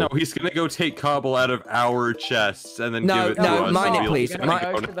blood cobble. No, he's gonna go take cobble out of our chests and then give it to us. No, mine it, please.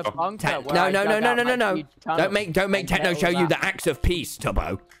 No. Don't make Techno show you the axe of peace,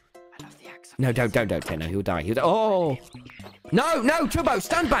 Tubbo. No, don't, Techno. He'll die. Oh. No, Tubbo,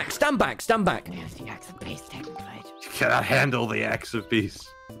 stand back. There's the axe of peace, Techno. You cannot handle the axe of peace.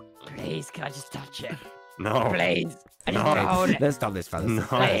 Please, can I just touch it? No. Please. No. Let's stop this, fellas. No.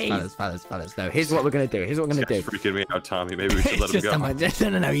 Fellas. No, here's what we're gonna do. It's freaking me out, Tommy. Maybe we should let him go. No.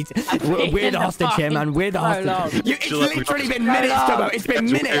 We're the hostage here, man. We're the hostage. It's literally been minutes, Tubbo. It's been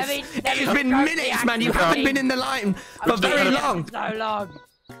minutes. It's been minutes, man. You haven't been in the line for very long. So long.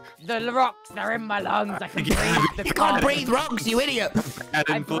 The rocks, they're in my lungs. I can breathe the You can't breathe rocks, you idiot.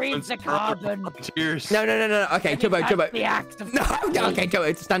 I breathe the carbon. No. Okay, Tubbo. The axe of No, okay,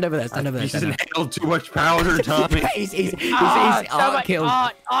 Tubbo, stand over there. He's inhaled too much powder, Tommy. He's art killed.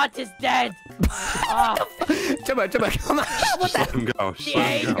 Art is dead. Tubbo, come on. What Let him go. No.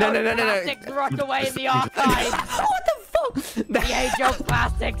 Plastics rot away in the archives. What the fuck? The age of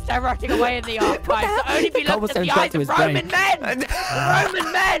plastics, they're rotting away in the archives. To only be looked at the eyes of Roman men.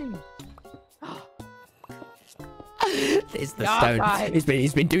 Roman men. It's the stone.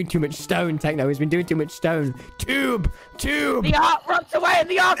 He's been doing too much stone, Techno. He's been doing too much stone. Tube. The art rots away in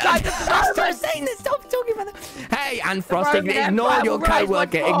the archives of the Romans. Stop saying this. Stop talking about that. Hey, Ant Frost, ignore your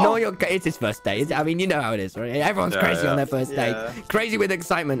co-worker. It's his first day. I mean, you know how it is, right? Everyone's crazy on their first day. Crazy with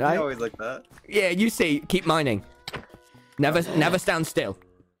excitement, right? You always like that. Yeah, you see. Keep mining. Never stand still.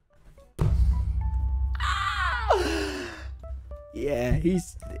 Yeah,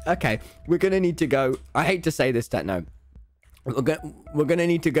 he's okay. We're gonna need to go. I hate to say this, Techno. We're gonna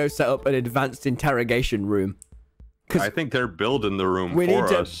need to go set up an advanced interrogation room. I think they're building the room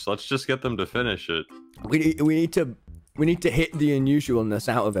for us. Let's just get them to finish it. We need to hit the unusualness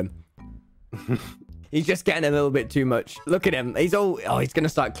out of him. He's just getting a little bit too much. Look at him. He's gonna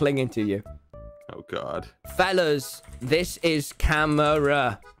start clinging to you. Oh God. Fellas, this is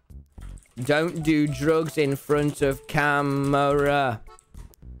camera. Don't do drugs in front of camera.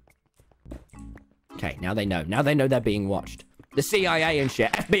 Okay, now they know. Now they know they're being watched. The CIA and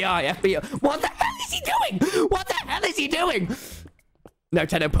shit. FBI. What the hell is he doing? No,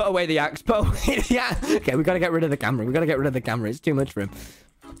 Techno, put away the axe. Yeah. Okay, we gotta get rid of the camera. It's too much for him.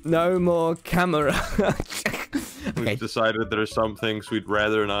 No more camera. Okay. We've decided there are some things we'd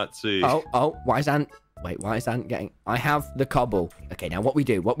rather not see. Oh, why is Ant getting... I have the cobble. Okay, now what we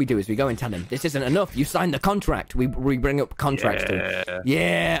do is we go and tell him, this isn't enough. You signed the contract. We bring up contracts to him.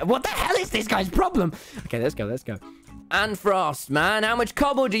 Yeah. What the hell is this guy's problem? Okay, let's go. Ant Frost, man, how much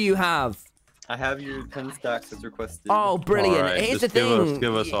cobble do you have? I have your 10 stacks as requested. Oh, brilliant. Right, here's the thing.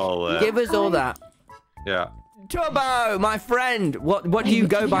 Give us all that. Give us all that. Yeah. Tubbo, my friend. What do you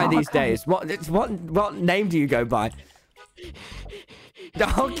go by these days? What name do you go by?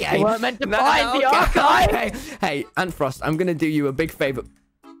 Okay. You weren't meant to find the archive. Okay. Hey, Ant Frost, I'm gonna do you a big favor.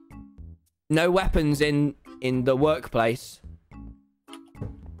 No weapons in the workplace.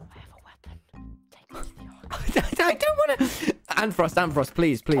 I don't want to. Anfrost,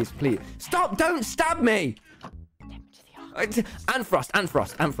 please, please, please. Stop, don't stab me. Anfrost.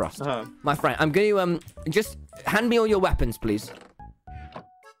 My friend, I'm going to, just hand me all your weapons, please.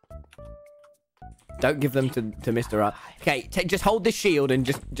 Don't give them to Mr. R. Okay, just hold this shield and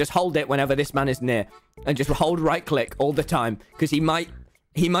just hold it whenever this man is near. And just hold right click all the time. Because he might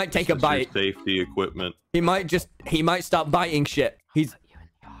take a bite. Safety equipment. He might start biting shit. He's...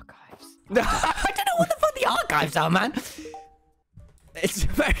 I don't know what the fuck the archives are, man. It's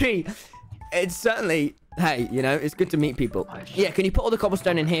certainly, hey, you know, it's good to meet people. Yeah, can you put all the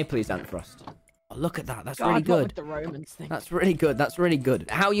cobblestone in here, please, Antfrost? Oh, look at that. That's really good. The Romans thing. That's really good. That's really good.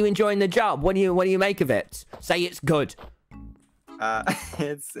 How are you enjoying the job? What do you make of it? Say it's good.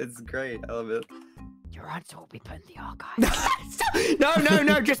 It's great. I love it. Your answer will be put in the archive.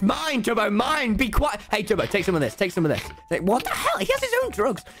 No. Just mine, Turbo. Mine. Be quiet. Hey, Turbo, take some of this. Take some of this. What the hell? He has his own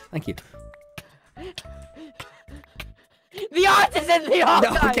drugs. Thank you. The art is in the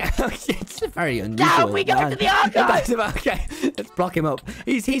archive. No, okay. It's very unusual. Now we go to the archive. Okay, let's block him up.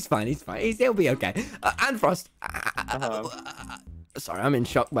 He's fine. He's fine. He'll be okay. Anfrost. Sorry, I'm in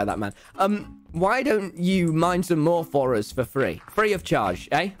shock by that, man. Why don't you mine some more for us for free? Free of charge,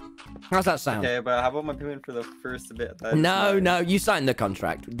 eh? How's that sound? Okay, but how about my payment for the first bit? No, you signed the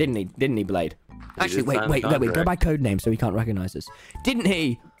contract, didn't he, Blade? Actually, wait, go by code name so he can't recognize us. Didn't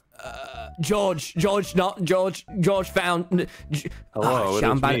he? George found... Hello, it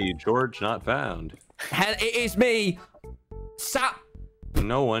is me, George not found. It is me, Sap.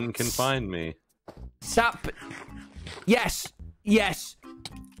 No one can find me. Sap. Yes.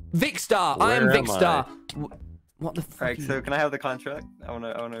 Vicstar. I am Vicstar. What the fuck? Right, so can I have the contract? I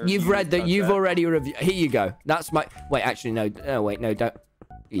wanna. You've read that. You've already reviewed. Here you go. That's my. Wait, actually, no. Oh, wait, no, don't.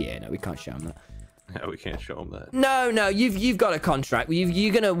 Yeah, no, we can't show him that. No, we can't show him that. No, you've got a contract.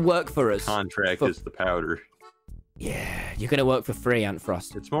 You're gonna work for us. Contract is the powder. Yeah, you're gonna work for free,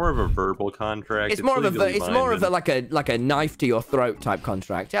 Antfrost. It's more of a verbal contract. It's more of a like a knife to your throat type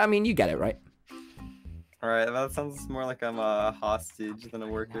contract. I mean, you get it, right? All right, that sounds more like I'm a hostage than a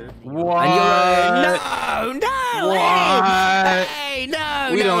worker. What? And no! What? Hey, no!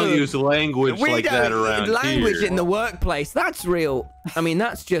 We don't use language like that around here. Language in the workplace. That's real. I mean,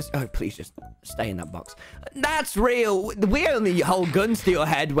 that's just... Oh, please just stay in that box. That's real. We only hold guns to your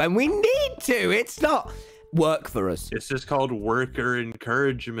head when we need to. It's not work for us. It's just called worker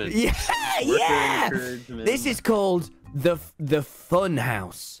encouragement. Yeah. Encouragement. This is called the fun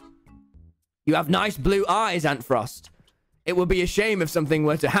house. You have nice blue eyes, Antfrost. It would be a shame if something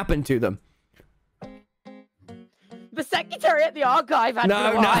were to happen to them. The secretary at the archive had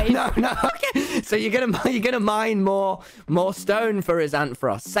No. Okay. So you're gonna mine more stone for his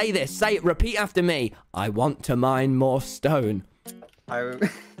Antfrost. Say this. Say it. Repeat after me. I want to mine more stone.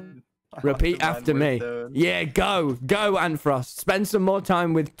 Repeat after me. Stone. Yeah, go, Antfrost. Spend some more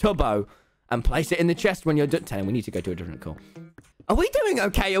time with Tubbo and place it in the chest when you're done. Tell him we need to go to a different call. Are we doing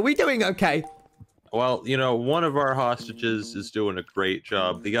okay? Well, you know, one of our hostages is doing a great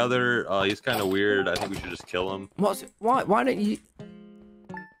job. The other, he's kind of weird. I think we should just kill him. Why don't you...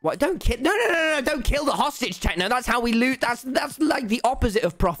 What? Don't kill... No, don't kill the hostage, Techno. That's how we loot. That's like the opposite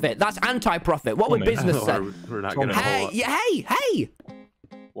of profit. That's anti-profit. What would business say? We're not gonna... Hey!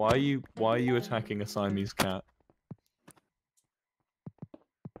 Why are you attacking a Siamese cat?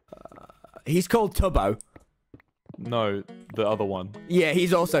 He's called Tubbo. No, the other one. Yeah,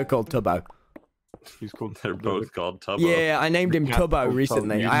 he's also called Tubbo. He's called. They're both called Tubbo. Yeah, I named him Tubbo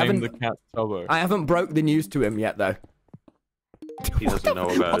recently. I haven't broke the news to him yet, though. He doesn't know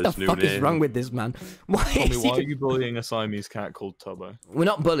about his new name. What the fuck is wrong with this man? Why are you bullying a Siamese cat called Tubbo? We're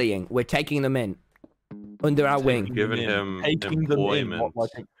not bullying. We're taking them in under our wing. Giving him employment.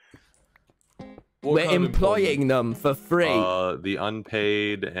 We're employing them for free. The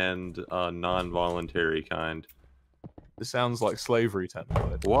unpaid and non-voluntary kind. This sounds like slavery,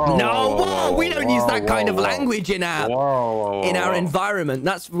 Techno. Whoa, we don't use that kind of language in our environment.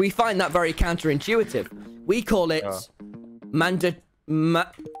 We find that very counterintuitive. We call it mandatory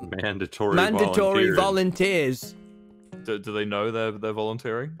volunteers. Do they know they're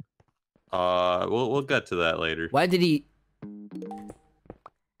volunteering? We'll get to that later. Where did he?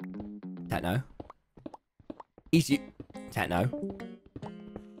 Techno. Techno.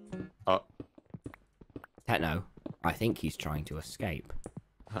 Techno. I think he's trying to escape.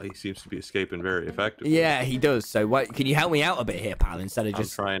 He seems to be escaping very effectively. Yeah, he does. So can you help me out a bit here, pal, instead of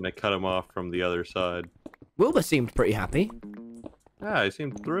just... I'm trying to cut him off from the other side. Wilbur seemed pretty happy. Yeah, he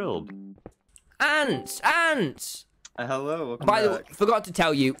seemed thrilled. Ants! Hello, welcome By the way, back. forgot to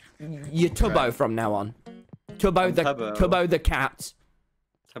tell you, you're Tubbo from now on. Tubbo the cat.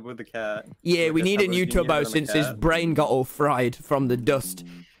 Tubbo the cat. Yeah, Look we at need a Tubbo new Jr. Tubbo and the since his cat. brain got all fried from the dust.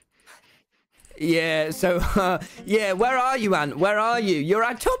 Yeah, so, yeah, where are you, Ant? Where are you? You're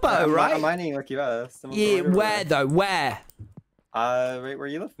at Tubbo, right? I'm mining like you asked. Yeah, where, though? Where? Right where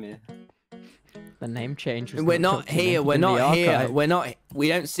you left me. The name change. was We're not documented here. We're in the not here. archive. We're not. We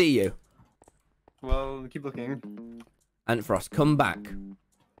don't see you. Well, keep looking. Antfrost, come back.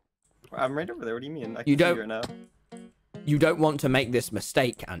 I'm right over there. What do you mean? I can You see don't- you right now. You don't want to make this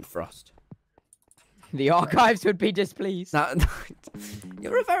mistake, Antfrost. The archives would be displeased. Now,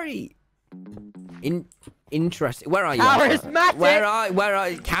 you're a very interesting. Where are you? Ant? Charismatic! Where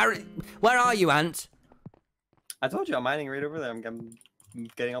are you, Ant? I told you I'm mining right over there. I'm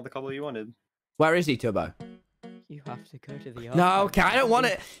getting all the cobble you wanted. Where is he, Tubbo? You have to go to the archive. No, okay, I don't want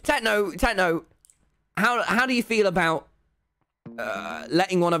it. Techno. How do you feel about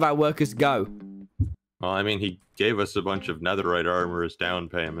letting one of our workers go? Well, I mean, he gave us a bunch of netherite armor as down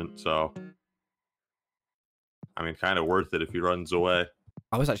payment, so I mean, kind of worth it if he runs away.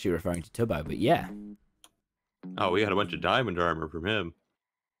 I was actually referring to Tubbo, but yeah. Oh, we had a bunch of diamond armor from him.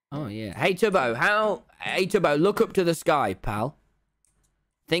 Oh yeah. Hey Tubbo, Hey Tubbo, look up to the sky, pal.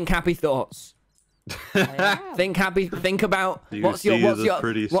 Think happy thoughts. Think about Do you what's see your the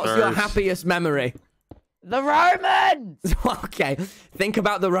pretty stars? happiest memory? The Romans! Okay. Think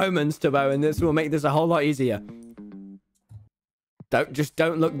about the Romans, Tubbo, and this will make this a whole lot easier.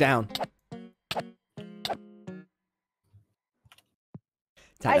 Don't look down.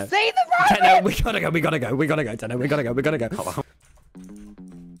 I Techno. see the Romans! Techno, we gotta go, Techno, we gotta go.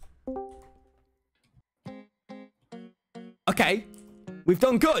 Okay. We've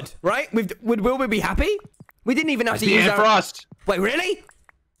done good, right? Would Wilbur be happy? We didn't even have to use our... Frost. Wait, really?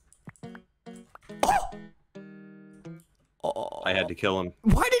 I had to kill him.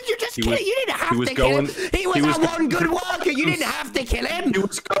 Why did you just kill him? You didn't have to kill him. He was our one good worker. You didn't have to kill him. He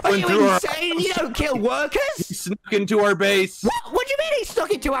was Are going you through our insane? You don't kill He workers. snuck into our base. What do you mean he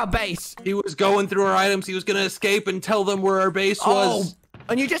stuck into our base? He was going through our items. He was gonna escape and tell them where our base was.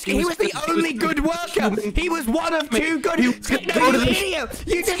 And you just, he was the only good worker. He was one of two good. He was gonna No, go to you the idiot.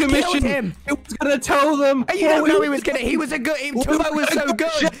 You just commission. killed him. He was gonna tell them. And you don't know he was gonna. He was a good. Tubbo was so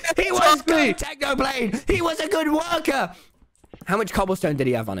good. He was good. Technoblade. He was a good worker. How much cobblestone did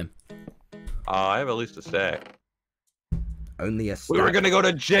he have on him? I have at least a stack. Only a stack. We were gonna go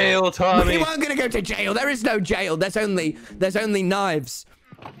to jail, Tommy. We weren't gonna go to jail. There is no jail. There's only knives.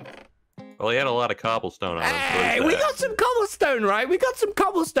 Well, he had a lot of cobblestone on him. Hey, we got some cobblestone, right? We got some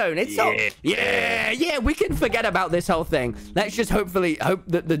cobblestone. It's all... Yeah, we can forget about this whole thing. Let's just hope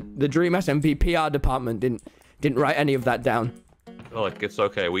that the Dream SMP PR department didn't write any of that down. Look, it's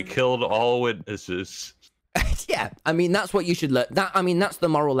okay. We killed all witnesses. Yeah, I mean, that's what you should learn. That's the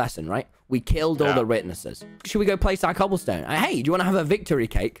moral lesson, right? We killed all the witnesses. Should we go place our cobblestone? Hey, do you want to have a victory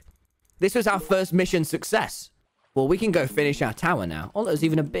cake? This was our first mission success. Well, we can go finish our tower now. Oh, there's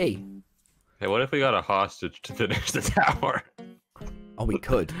even a bee. Hey, what if we got a hostage to finish the tower? Oh, we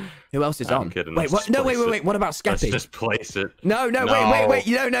could. Who else is I'm on? kidding. Wait, Let's what? just No, place wait. it. What about Let's Skeppy? just place it. No, wait. No,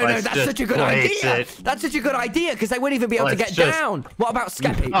 Let's that's just such a good place idea. it. That's such a good idea because they wouldn't even be able to Let's get just- down. What about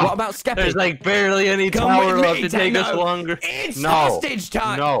Skeppy? No, What about Skeppy? There's like barely any Come tower with left me, to take us Techno. longer. It's No. hostage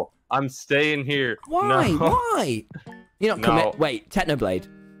time. No, I'm staying here. Why? No. Why? You're not No. commit. Wait, Technoblade.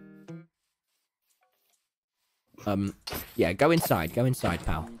 Yeah, go inside. Go inside,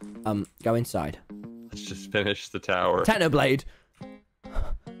 pal. Go inside. Let's just finish the tower. Technoblade.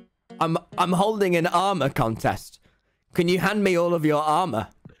 I'm holding an armor contest. Can you hand me all of your armor?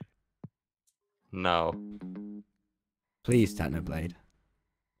 No. Please, Technoblade.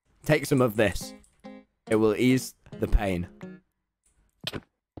 Take some of this. It will ease the pain. It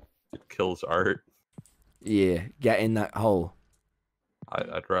kills art. Yeah, get in that hole.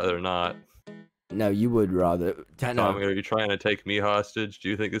 I'd rather not. No, you would rather. Techno. Tommy, are you trying to take me hostage? Do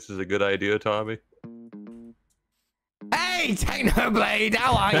you think this is a good idea, Tommy? Hey, Technoblade!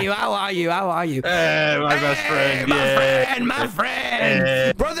 How are you? How are you? How are you? Hey, my best friend. My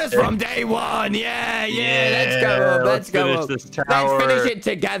friend! Brothers from day one! Yeah, let's go up, let's go finish up. this tower. Let's finish it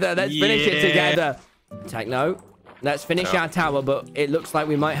together, let's finish it Yeah. together. Techno, let's finish our tower, but it looks like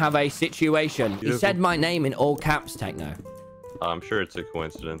we might have a situation. He Beautiful. said my name in all caps, Techno. I'm sure it's a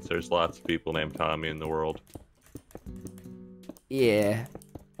coincidence. There's lots of people named Tommy in the world. Yeah.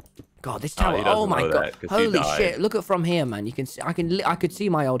 God, this Oh, tower. he doesn't Oh my know god. that 'cause he Holy died. shit. Look at from here, man. You can see I could see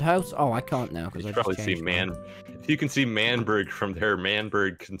my old house. Oh, I can't now because You I can just probably see changed. If you can see Manberg from there,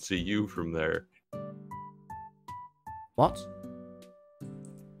 Manberg can see you from there. What?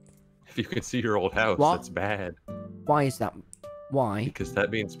 If you can see your old house, What? that's bad. Why is that? Why? Because that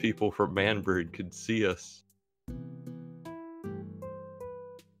means people from Manberg could see us.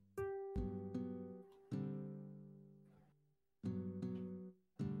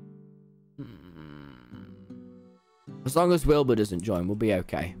 As long as Wilbur doesn't join, we'll be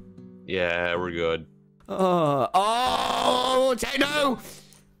okay. Yeah, we're good. Oh, Techno!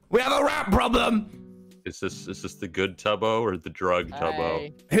 We have a rat problem! Is this the good Tubbo or the drug Tubbo?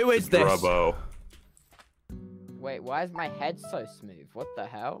 Hey. Who is this? Grubbo. Wait, why is my head so smooth? What the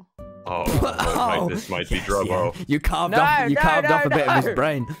hell? Oh, this might be Drubbo. Yeah, you carved No, off. You no, carved no, off a bit of his no.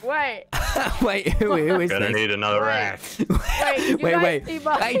 brain. Wait. Wait, who is Gonna this? need another rat. Wait, you guys wait. see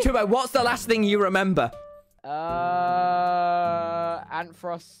my- Hey, Tubbo, what's the last thing you remember?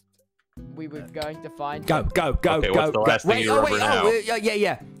 Antfrost. We were going to find. Go. Okay, what's the last thing you remember now?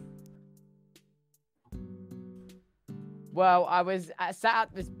 Yeah. Well, I was sat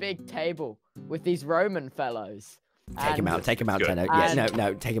at this big table with these Roman fellows. Take him out, Good. Tenno. Yeah, And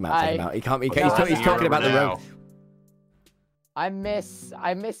no, take him out. He can't. What's the last He's thing you talking about the remember road. I miss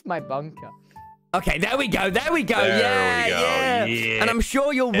my bunker. Okay, there we go. There we go. Yeah. Yeah. And I'm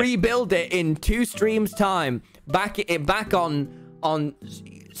sure you'll rebuild it in 2 streams time. Back on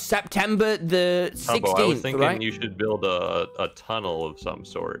September the 16th, Tubbo, I was thinking right? you should build a tunnel of some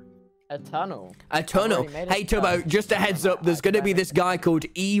sort. A tunnel. A tunnel. already made a Hey, Tubbo, tunnel. just a heads up. There's going to be this guy called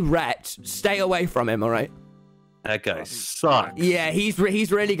E-Ret. Stay away from him, all right? That guy sucks. Yeah, he's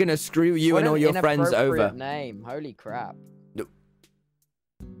really going to screw you What and all an your friends inappropriate over. name. Holy crap.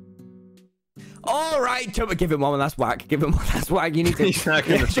 All right, Tubbo, give him one last whack. You need to. He's not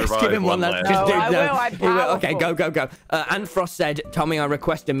gonna just survive give him one one last. last. Just do, No, I will, I'm He will. Okay, powerful. go. Antfrost said, "Tommy, I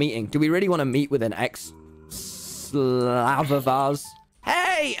request a meeting. Do we really want to meet with an ex-slave of ours?"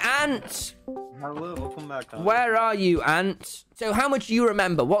 Hey, Ant. Hello, welcome back. Tom. Where are you, Ant? So, how much do you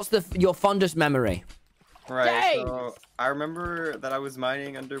remember? What's your fondest memory? Right, Dang! so I remember that I was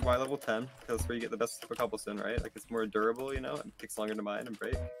mining under Y level 10, because that's where you get the best for cobblestone, right? Like, it's more durable, you know? It takes longer to mine and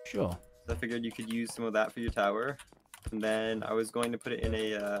break. Sure. So I figured you could use some of that for your tower. And then I was going to put it in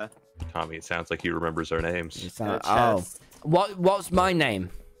a, Tommy, it sounds like he remembers our names. It's, in a oh, chest. what's my name?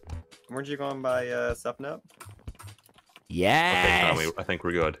 Weren't you going by, Sepnup? Yes. Okay, Tommy, I think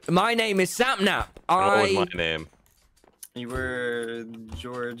we're good. My name is Sapnap. What was my name? You were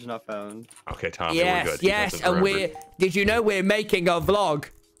George, not found. Okay, Tommy, we're good. He Yes, doesn't and remember. did you know we're making a vlog?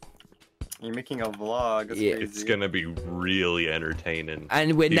 You're making a vlog, that's Yeah. crazy. It's gonna be really entertaining.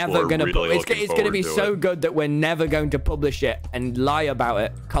 And we're People never are gonna. really It's looking gonna be forward to so it. good that we're never going to publish it and lie about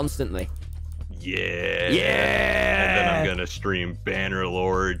it constantly. Yeah. Yeah. And then I'm gonna stream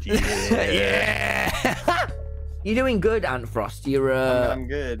Bannerlord. Yeah. Yeah. You're doing good, Antfrost. You're I'm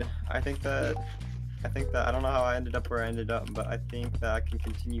good. I think that I don't know how I ended up where I ended up, but I think that I can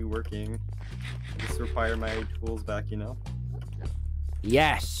continue working. I just require my tools back, you know?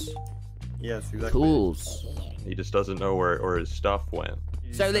 Yes. Yes, exactly. Tools. He just doesn't know where his stuff went.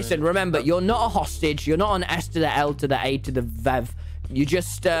 So listen, remember, you're not a hostage. You're not an S to the L to the A to the Vev. You're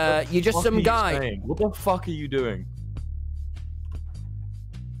just What the some fuck are you guy. saying? What the fuck are you doing?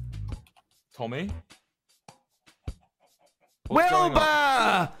 Tommy? What's going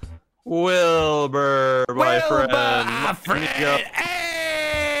on? Wilbur! Wilbur, my Wilbur, friend. friend! Yep. Hey!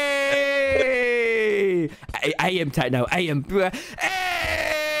 AM Techno, AM.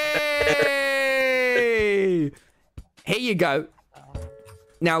 Hey! Here you go.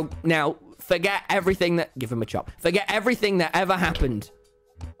 Now, forget everything that. Give him a chop. Forget everything that ever happened.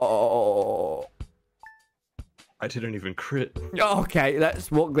 Oh. I didn't even crit. Okay,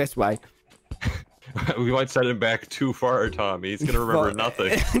 let's walk this way. We might send him back too far, Tommy. He's gonna remember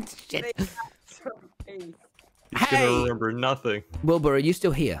nothing. Shit. He's Hey! gonna remember nothing. Wilbur, are you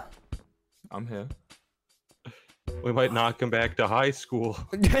still here? I'm here. We might knock him back to high school.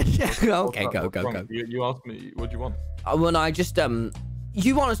 Okay, go. What's wrong? You asked me, what do you want? Well, I just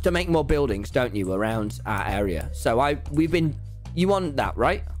you want us to make more buildings, don't you, around our area? So you want that,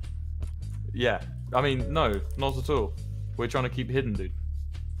 right? Yeah. I mean, no, not at all. We're trying to keep hidden, dude.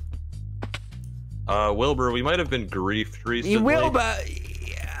 Wilbur, we might have been griefed recently. Wilbur.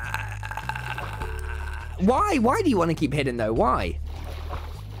 Why? Why do you want to keep hidden though? Why?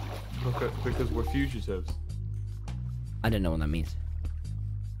 Because we're fugitives. I don't know what that means.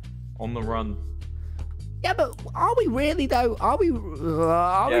 On the run. Yeah, but are we really though? Are we?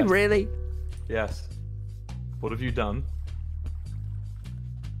 Are Yes. we really? Yes. What have you done?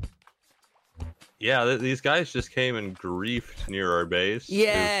 Yeah, these guys just came and griefed near our base.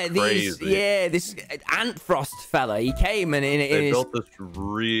 Yeah, It was crazy. this Antfrost fella. He came and They built this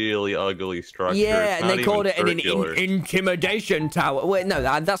really ugly structure. yeah, It's and not they called it even an circular. intimidation tower. Wait, no,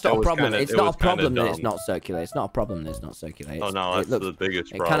 that's not It a was problem. kinda- It's it not a was kinda problem that it's dumb. not circular. It's not a problem that it's not circular. Oh no, that's the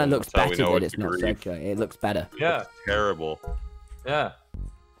biggest It problem. kind of looks That's how we better know that it's not grief. circular. It looks better. Yeah. Terrible. Yeah.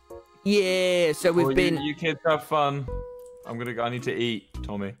 Yeah, so we've Well, been. You kids have fun. I need to eat,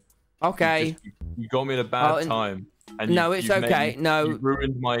 Tommy. Okay. You got me at a bad time. And no, it's okay. You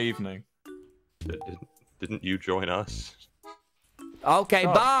ruined my evening. Didn't you join us? Okay,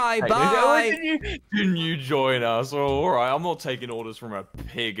 bye. Didn't you join us? Oh, all right, I'm not taking orders from a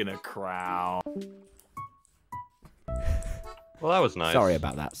pig in a crowd. Well, that was nice. Sorry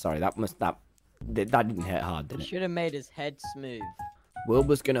about that. Sorry, that didn't hit hard, did it? Should have made his head smooth.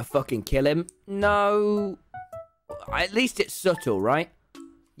 Wilbur's gonna fucking kill him. No. At least it's subtle, right?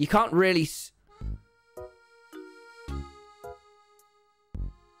 You can't really...